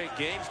 3 straight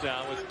games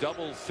now with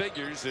double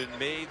figures and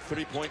made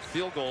 3-point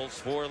field goals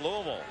for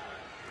Louisville.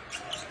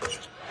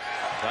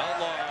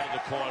 Outlaw out of the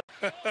corner.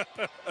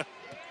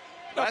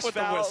 Less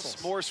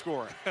fouls, more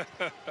scoring.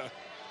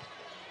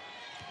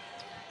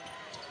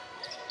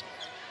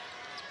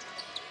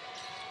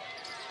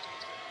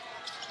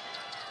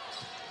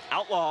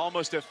 Outlaw,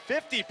 almost a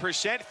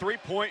 50%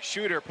 three-point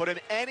shooter. Put him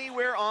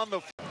anywhere on the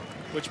floor.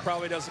 Which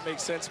probably doesn't make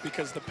sense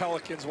because the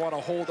Pelicans want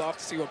to hold off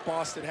to see what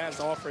Boston has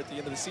to offer at the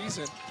end of the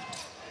season.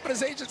 But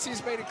his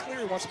agency's made it clear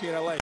he wants to be in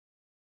LA.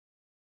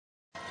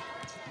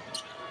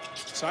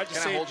 So I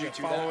just say you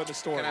following the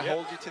story. Can I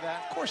hold you to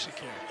that? Of course you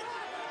can.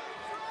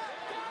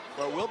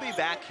 Well, we'll be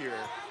back here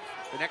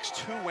the next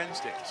 2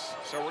 Wednesdays.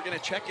 So we're going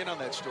to check in on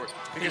that story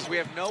because we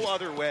have no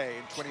other way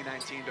in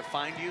 2019 to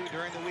find you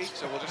during the week.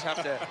 So we'll just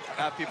have to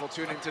have people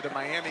tune into the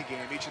Miami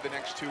game each of the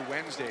next 2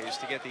 Wednesdays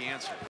to get the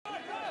answer.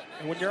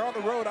 And when you're on the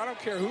road, I don't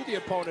care who the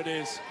opponent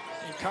is.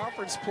 In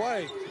conference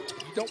play,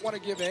 you don't want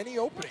to give any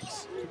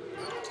openings.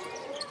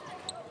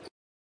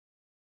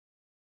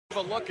 A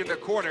look in the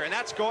corner, and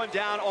that's going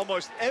down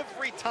almost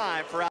every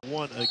time for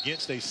one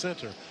against a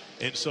center.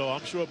 And so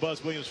I'm sure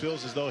Buzz Williams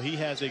feels as though he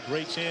has a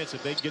great chance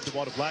if they can get the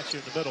ball to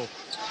Blackshear in the middle.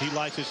 He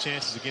likes his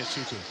chances against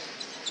Chuku.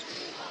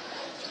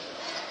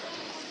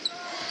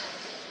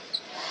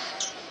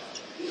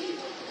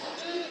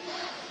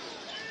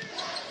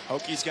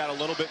 Hokies got a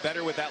little bit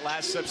better with that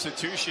last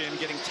substitution,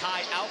 getting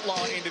Ty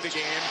Outlaw into the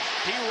game.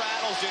 He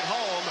rattles it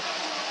home.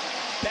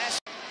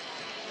 Best.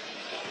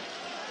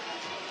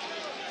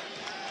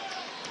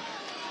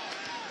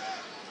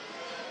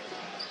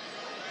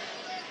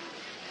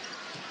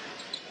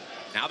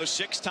 Now the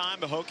 6th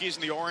time the Hokies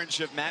and the Orange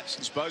have met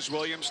since Buzz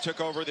Williams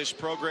took over this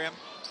program.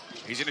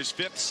 He's in his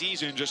 5th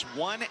season, just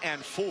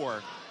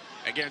 1-4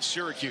 against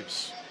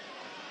Syracuse.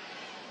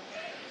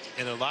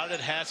 And a lot of it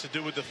has to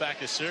do with the fact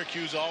that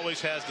Syracuse always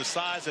has the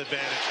size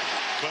advantage,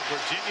 but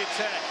Virginia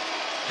Tech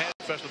has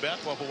professional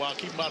basketball for a while.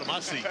 Keep him out of my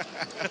seat.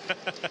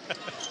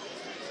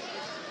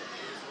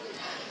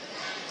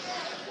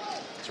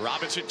 So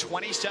Robinson,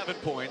 27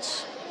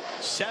 points,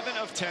 7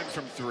 of 10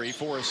 from 3,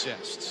 4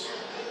 assists.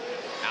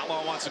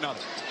 Outlaw wants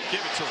another.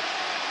 Give it to him.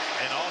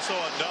 And also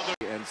another.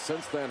 And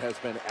since then has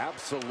been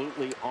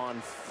absolutely on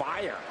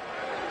fire.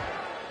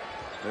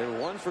 They're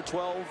 1 for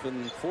 12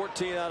 and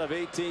 14 out of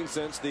 18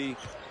 since the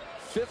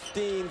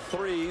 15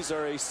 threes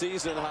are a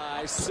season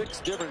high. 6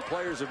 different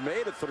players have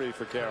made a 3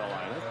 for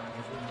Carolina.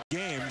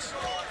 Games,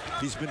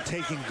 he's been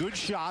taking good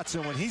shots,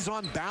 and when he's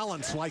on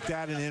balance like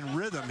that and in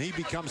rhythm, he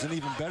becomes an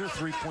even better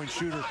three-point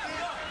shooter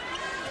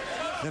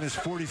than his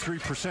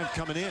 43%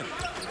 coming in.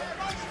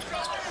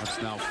 That's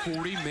now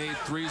 40 made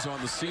 3s on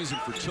the season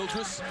for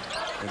Childress,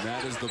 and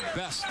that is the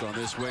best on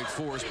this Wake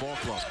Forest ball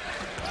club.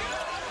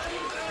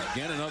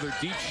 Again, another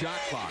deep shot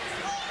clock.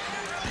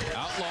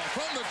 Outlaw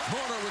from the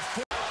corner with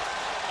 4.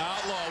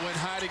 Outlaw went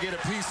high to get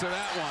a piece of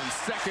that one.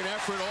 Second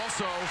effort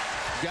also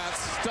got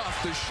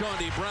stuffed as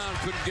Shawnee Brown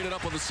couldn't get it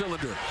up on the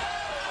cylinder.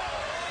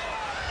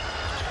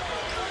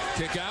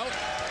 Kick out.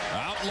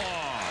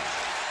 Outlaw.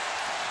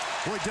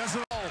 Boy, does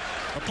it all.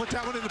 I'll put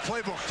that one in the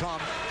playbook,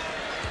 Tom.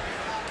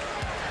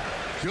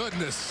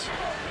 Goodness.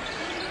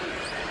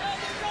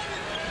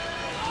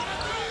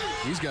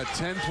 He's got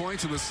 10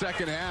 points in the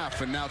second half,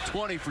 and now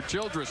 20 for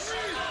Childress.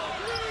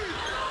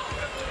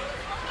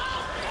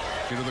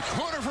 Into the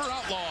corner for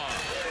Outlaw.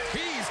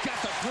 He's got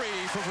the 3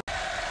 for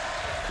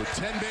the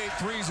 10 made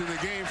 3s in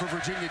the game for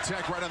Virginia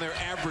Tech, right on their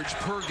average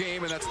per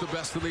game, and that's the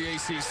best in the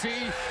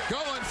ACC.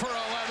 Going for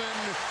 11.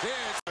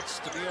 It's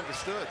to be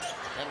understood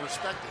and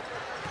respected.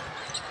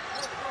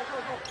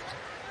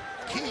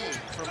 Key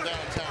from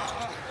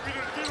downtown.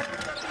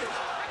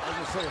 I was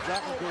going to say, if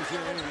that one goes in,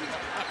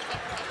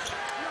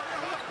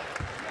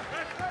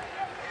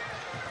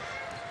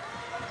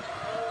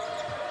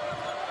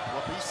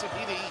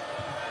 Sabidi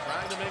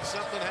trying to make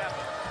something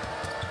happen.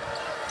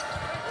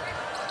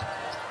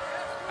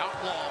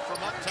 Outlaw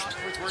from up top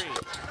for 3.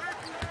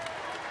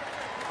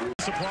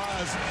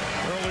 Surprise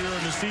earlier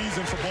in the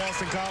season for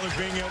Boston College,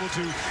 being able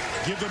to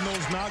give them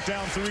those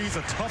knockdown 3s.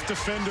 A tough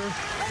defender,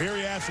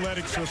 very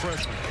athletic for a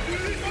freshman.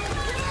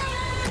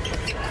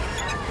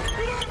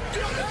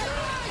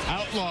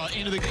 Outlaw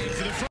into the game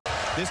for the front.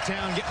 This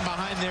town getting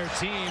behind their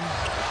team.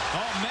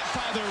 Oh, met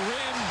by the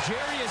rim.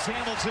 Jarius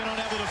Hamilton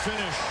unable to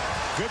finish.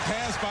 Good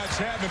pass by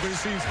Chapman, but it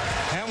seems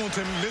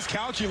Hamilton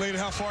miscalculated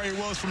how far he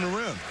was from the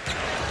rim.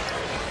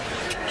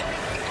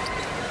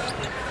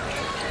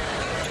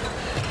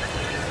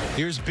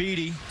 Here's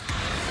Beatty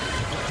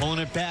pulling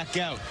it back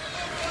out.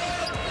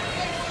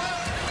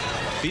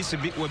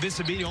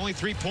 Bisa Beatty only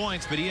 3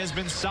 points, but he has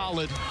been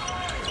solid.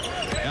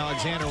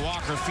 Alexander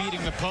Walker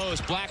feeding the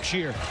post.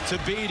 Blackshear to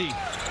Beatty.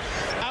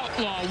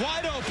 Outlaw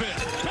wide open.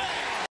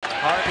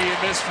 Harvey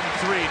a miss from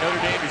 3.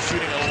 Notre Dame is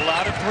shooting a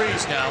lot of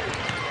 3s now.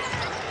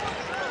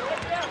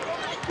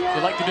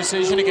 You like the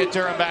decision to get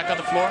Durham back on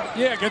the floor?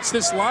 Yeah, against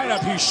this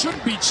lineup, he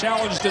shouldn't be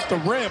challenged at the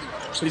rim,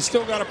 but he's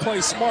still got to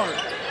play smart.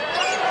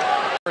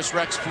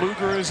 Rex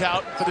Pfluger is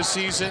out for the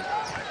season.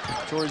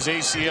 Towards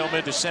ACL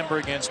mid-December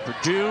against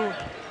Purdue.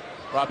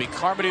 Robbie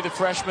Carmody, the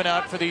freshman,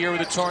 out for the year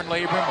with a torn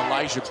labrum.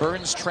 Elijah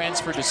Burns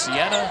transferred to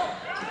Siena.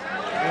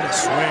 What a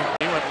swing.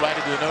 He went right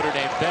into the Notre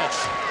Dame bench.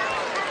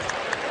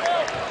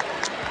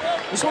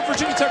 This is what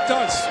Virginia Tech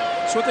does.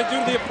 It's what they do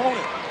to the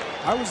opponent.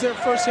 I was there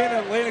firsthand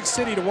in Atlantic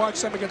City to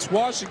watch them against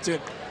Washington.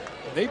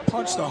 They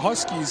punched the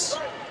Huskies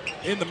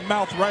in the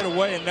mouth right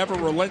away and never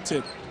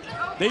relented.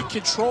 They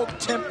control the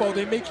tempo.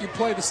 They make you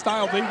play the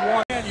style they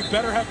want. And you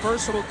better have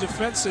versatile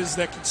defenses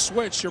that can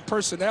switch, your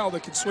personnel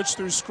that can switch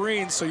through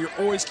screens, so you're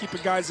always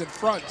keeping guys in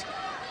front.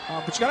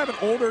 But you got to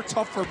have an older,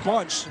 tougher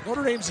bunch.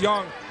 Notre Dame's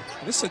young.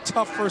 This is a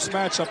tough first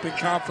matchup in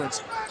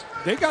conference.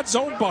 They got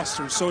zone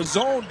busters, so a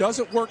zone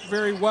doesn't work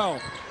very well.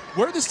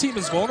 Where this team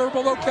is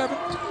vulnerable, though, Kevin,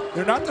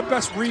 they're not the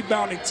best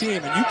rebounding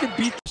team, and you can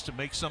beat to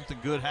make something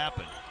good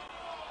happen.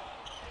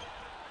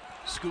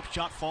 Scoop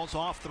shot falls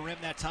off the rim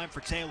that time for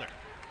Taylor.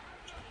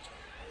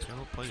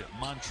 Taylor played at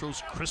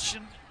Montrose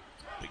Christian,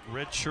 big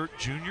red shirt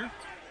junior.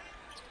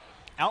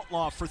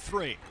 Outlaw for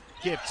 3.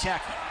 Give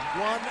Tech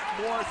one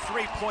more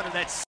three-pointer.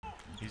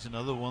 He's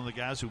another one of the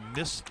guys who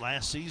missed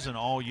last season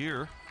all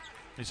year.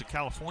 He's a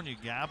California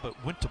guy,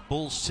 but went to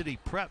Bull City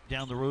Prep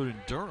down the road in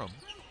Durham.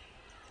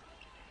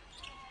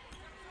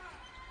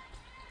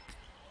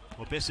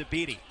 Bisa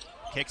Beatty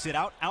kicks it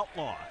out.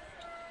 Outlaw.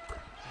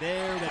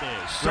 There it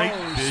is. Great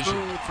so vision.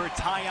 smooth for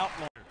Ty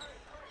Outlaw.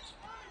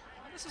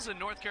 This is a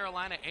North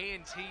Carolina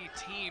A&T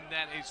team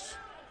that is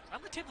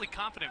relatively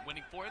confident,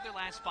 winning 4 of their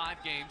last 5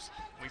 games.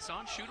 We saw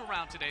them shoot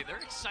around today. They're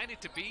excited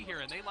to be here,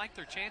 and they like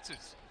their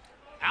chances.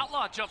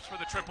 Outlaw jumps for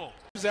the triple.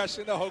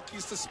 Possession, the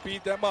Hokies to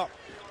speed them up.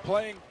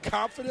 Playing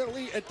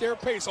confidently at their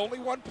pace. Only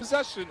one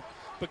possession,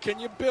 but can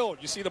you build?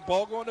 You see the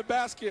ball go in the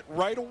basket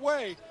right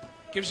away.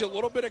 Gives you a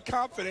little bit of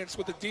confidence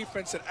with the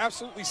defense that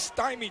absolutely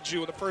stymied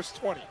you in the first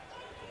 20.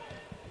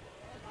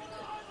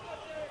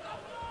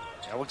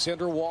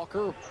 Alexander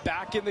Walker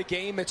back in the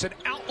game. It's an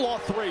Outlaw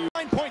 3.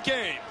 9-point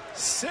game.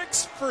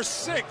 6 for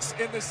 6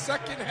 in the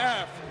second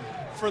half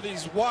for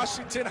these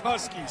Washington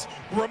Huskies.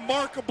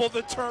 Remarkable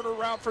the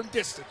turnaround from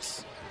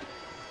distance.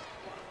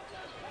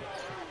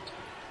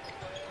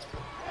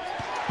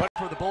 But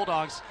for the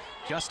Bulldogs,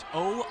 just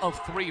 0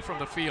 of 3 from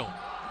the field.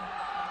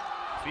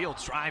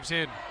 Fields drives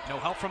in. No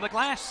help from the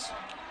glass.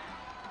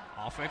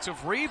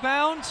 Offensive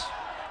rebound.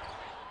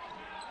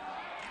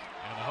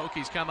 And the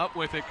Hokies come up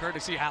with it,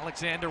 courtesy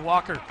Alexander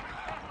Walker.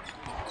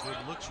 Good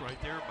looks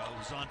right there by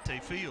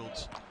Lozante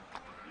Fields.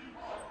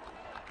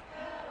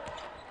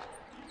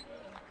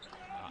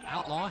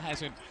 Outlaw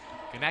hasn't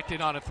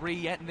connected on a 3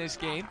 yet in this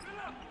game.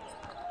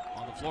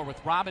 On the floor with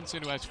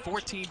Robinson, who has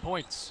 14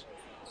 points.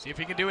 See if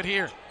he can do it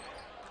here.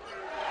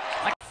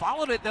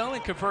 Followed it, though,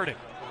 and converted.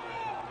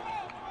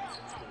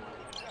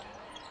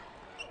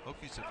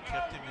 Hokies have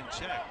kept him in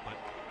check, but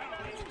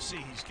you can see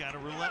he's kind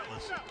of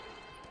relentless.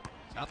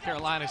 South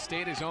Carolina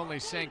State has only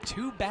sank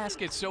 2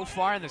 baskets so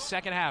far in the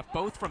second half,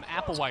 both from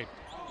Applewhite.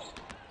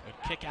 Good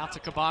kick out to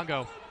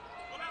Kabongo.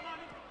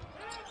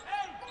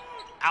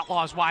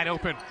 Outlaw's wide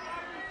open.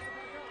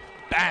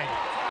 Bang!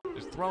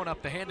 Just throwing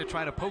up the hand to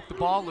try to poke the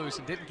ball loose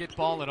and didn't get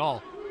ball at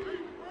all.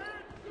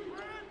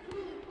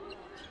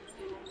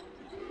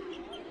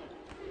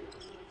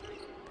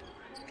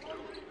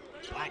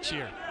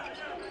 Blackshear.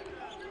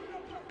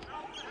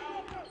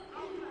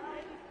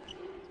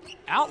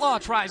 Outlaw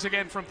tries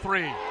again from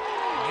 3.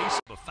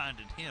 But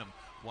finding him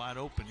wide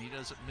open, he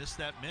doesn't miss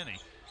that many.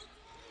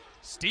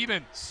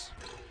 Stevens.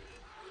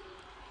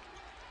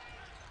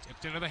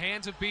 Tipped into the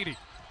hands of Beatty.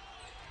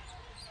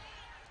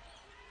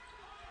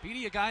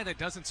 Beatty, a guy that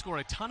doesn't score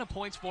a ton of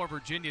points for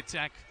Virginia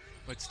Tech,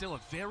 but still a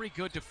very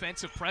good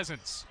defensive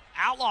presence.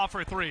 Outlaw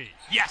for 3.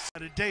 Yes!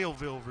 Out of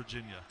Daleville,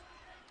 Virginia.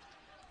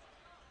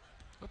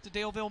 Up to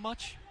Daleville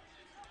much?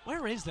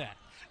 Where is that?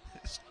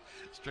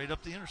 Straight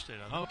up the interstate.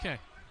 I think. Okay.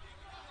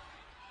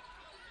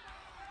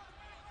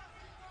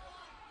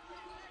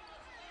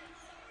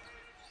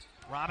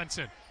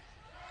 Robinson.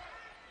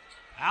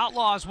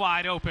 Outlaw's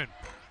wide open.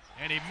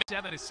 And he missed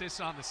 7 assists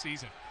on the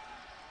season.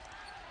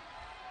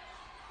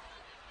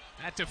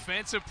 That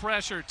defensive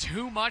pressure,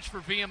 too much for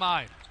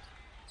VMI.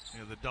 You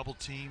know, the double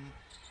team,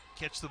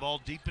 catch the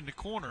ball deep in the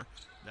corner.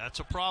 That's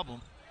a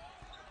problem.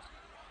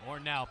 Or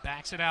now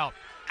backs it out.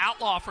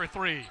 Outlaw for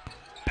 3.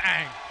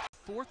 Bang!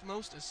 4th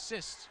most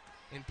assists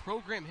in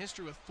program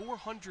history with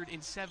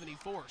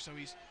 474. So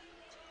he's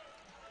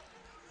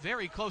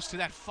very close to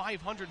that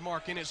 500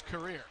 mark in his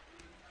career.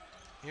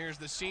 Here's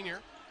the senior.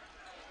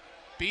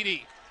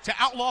 Beatty to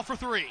Outlaw for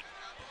 3.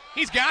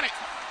 He's got it.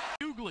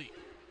 Hughley,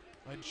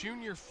 a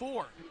junior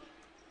forward,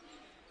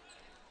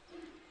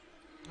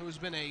 who's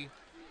been a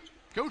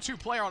go-to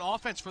player on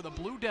offense for the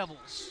Blue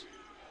Devils.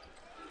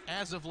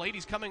 As of late,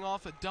 he's coming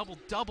off a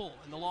double-double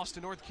in the loss to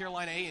North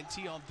Carolina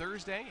A&T on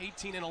Thursday,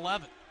 18 and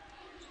 11.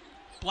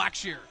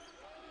 Blackshear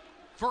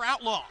for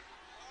Outlaw.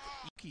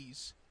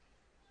 Keys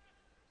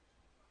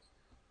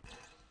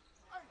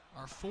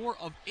are 4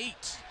 of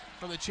 8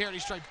 from the charity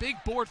stripe. Big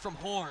board from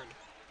Horn.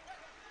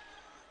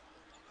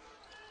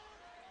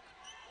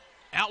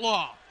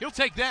 Outlaw, he'll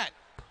take that.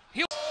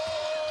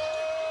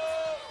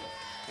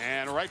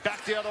 And right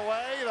back the other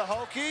way, the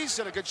Hokies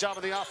did a good job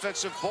of the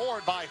offensive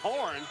board by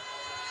Horn.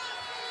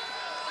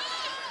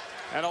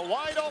 And a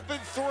wide open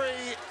 3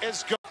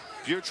 is good.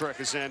 Butrick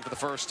is in for the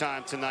first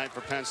time tonight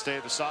for Penn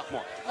State, the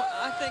sophomore. Well,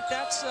 I think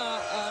that's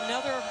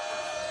another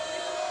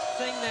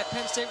thing that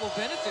Penn State will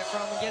benefit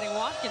from in getting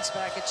Watkins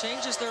back. It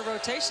changes their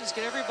rotations,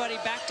 get everybody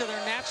back to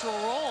their natural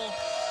role.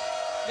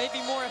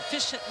 Maybe more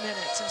efficient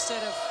minutes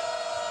instead of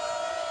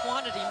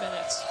quantity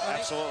minutes, right?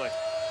 Absolutely.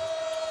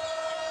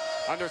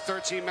 Under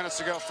 13 minutes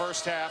to go,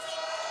 first half.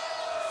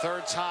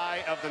 3rd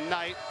tie of the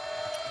night.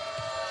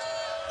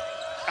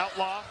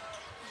 Outlaw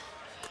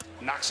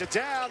knocks it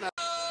down.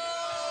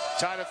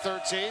 Tied at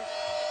 13.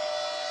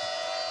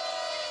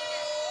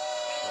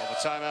 Well, the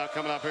timeout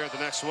coming up here at the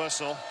next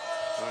whistle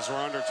as we're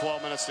under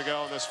 12 minutes to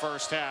go in this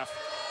first half.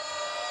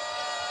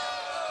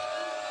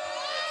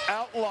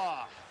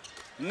 Outlaw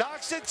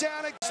knocks it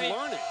down. He's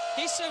learning.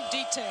 He's so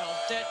detailed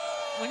that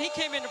when he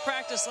came into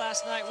practice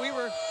last night, we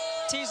were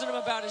teasing him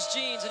about his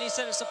jeans, and he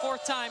said it's the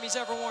 4th time he's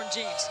ever worn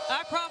jeans.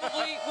 I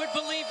probably would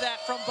believe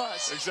that from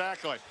Buzz.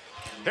 Exactly.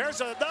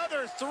 Here's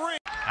another 3.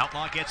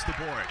 Outlaw gets the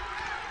board.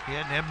 He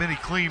hadn't had many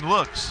clean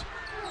looks.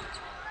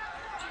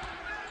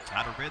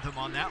 Out of rhythm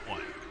on that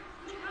one.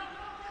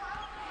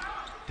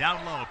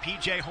 Down low,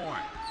 P.J. Horn.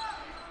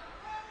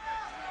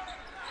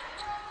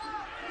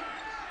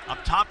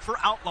 Up top for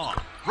Outlaw.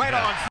 Right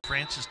on.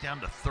 Francis down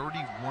to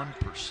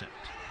 31%.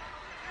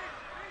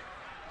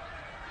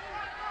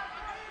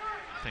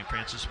 St.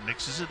 Francis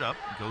mixes it up,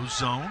 goes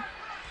zone.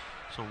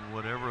 So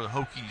whatever the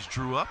Hokies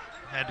drew up,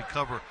 had to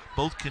cover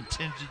both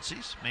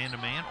contingencies,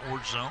 man-to-man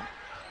or zone.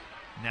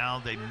 Now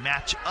they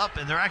match up,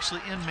 and they're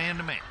actually in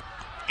man-to-man.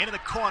 Into the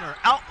corner,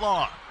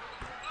 Outlaw.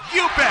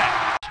 You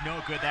bet!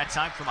 No good that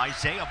time from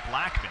Isaiah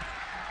Blackman.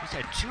 He's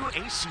had 2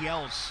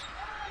 ACLs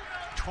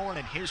torn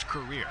in his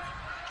career.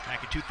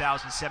 Back in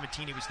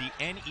 2017, he was the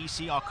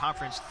NEC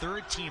All-Conference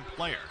third-team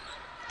player.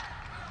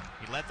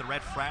 He led the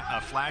Red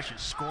Flash in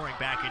scoring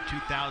back in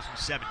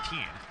 2017.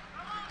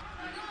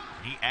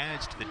 He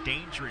adds to the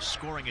dangerous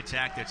scoring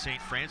attack that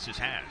St. Francis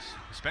has,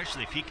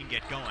 especially if he can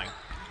get going,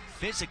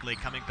 physically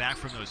coming back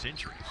from those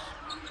injuries.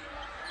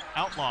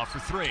 Outlaw for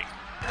 3.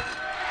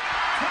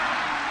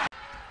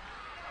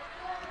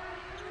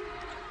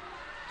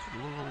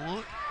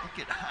 Look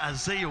at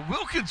Isaiah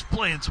Wilkins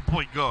playing some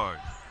point guard.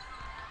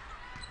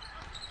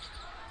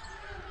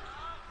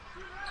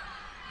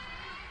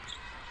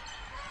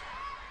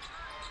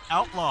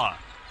 Outlaw.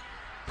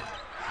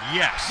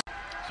 Yes.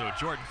 So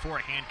Jordan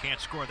Forehand can't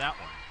score that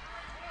one.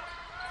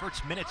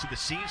 First minutes of the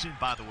season,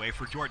 by the way,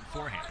 for Jordan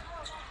Forehand.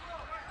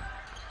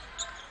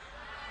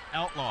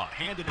 Outlaw,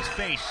 hand in his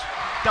face.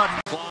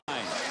 Doesn't.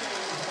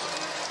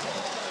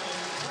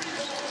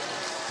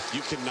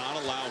 You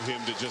cannot allow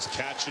him to just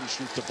catch and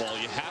shoot the ball.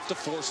 You have to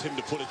force him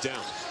to put it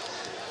down.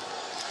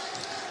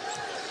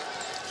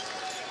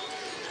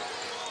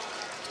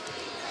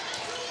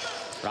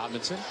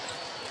 Robinson,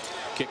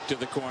 kick to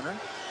the corner.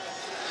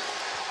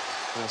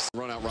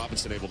 Run out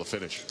Robinson able to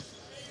finish.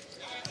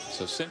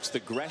 So since the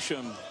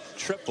Gresham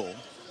triple,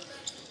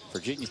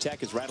 Virginia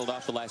Tech has rattled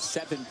off the last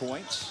 7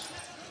 points.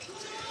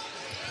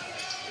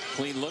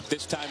 Clean look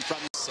this time from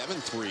 7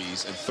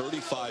 threes and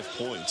 35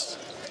 points.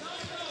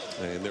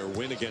 And their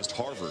win against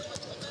Harvard.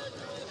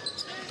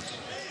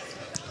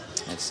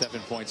 And 7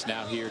 points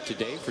now here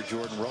today for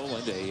Jordan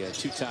Rowland, a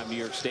 2-time New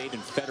York State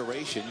and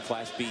Federation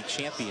Class B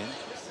champion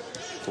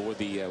for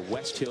the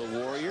West Hill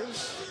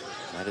Warriors.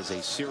 That is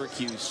a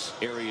Syracuse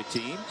area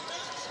team.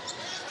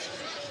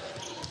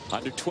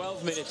 Under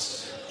 12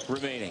 minutes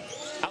remaining.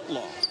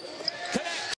 Outlaw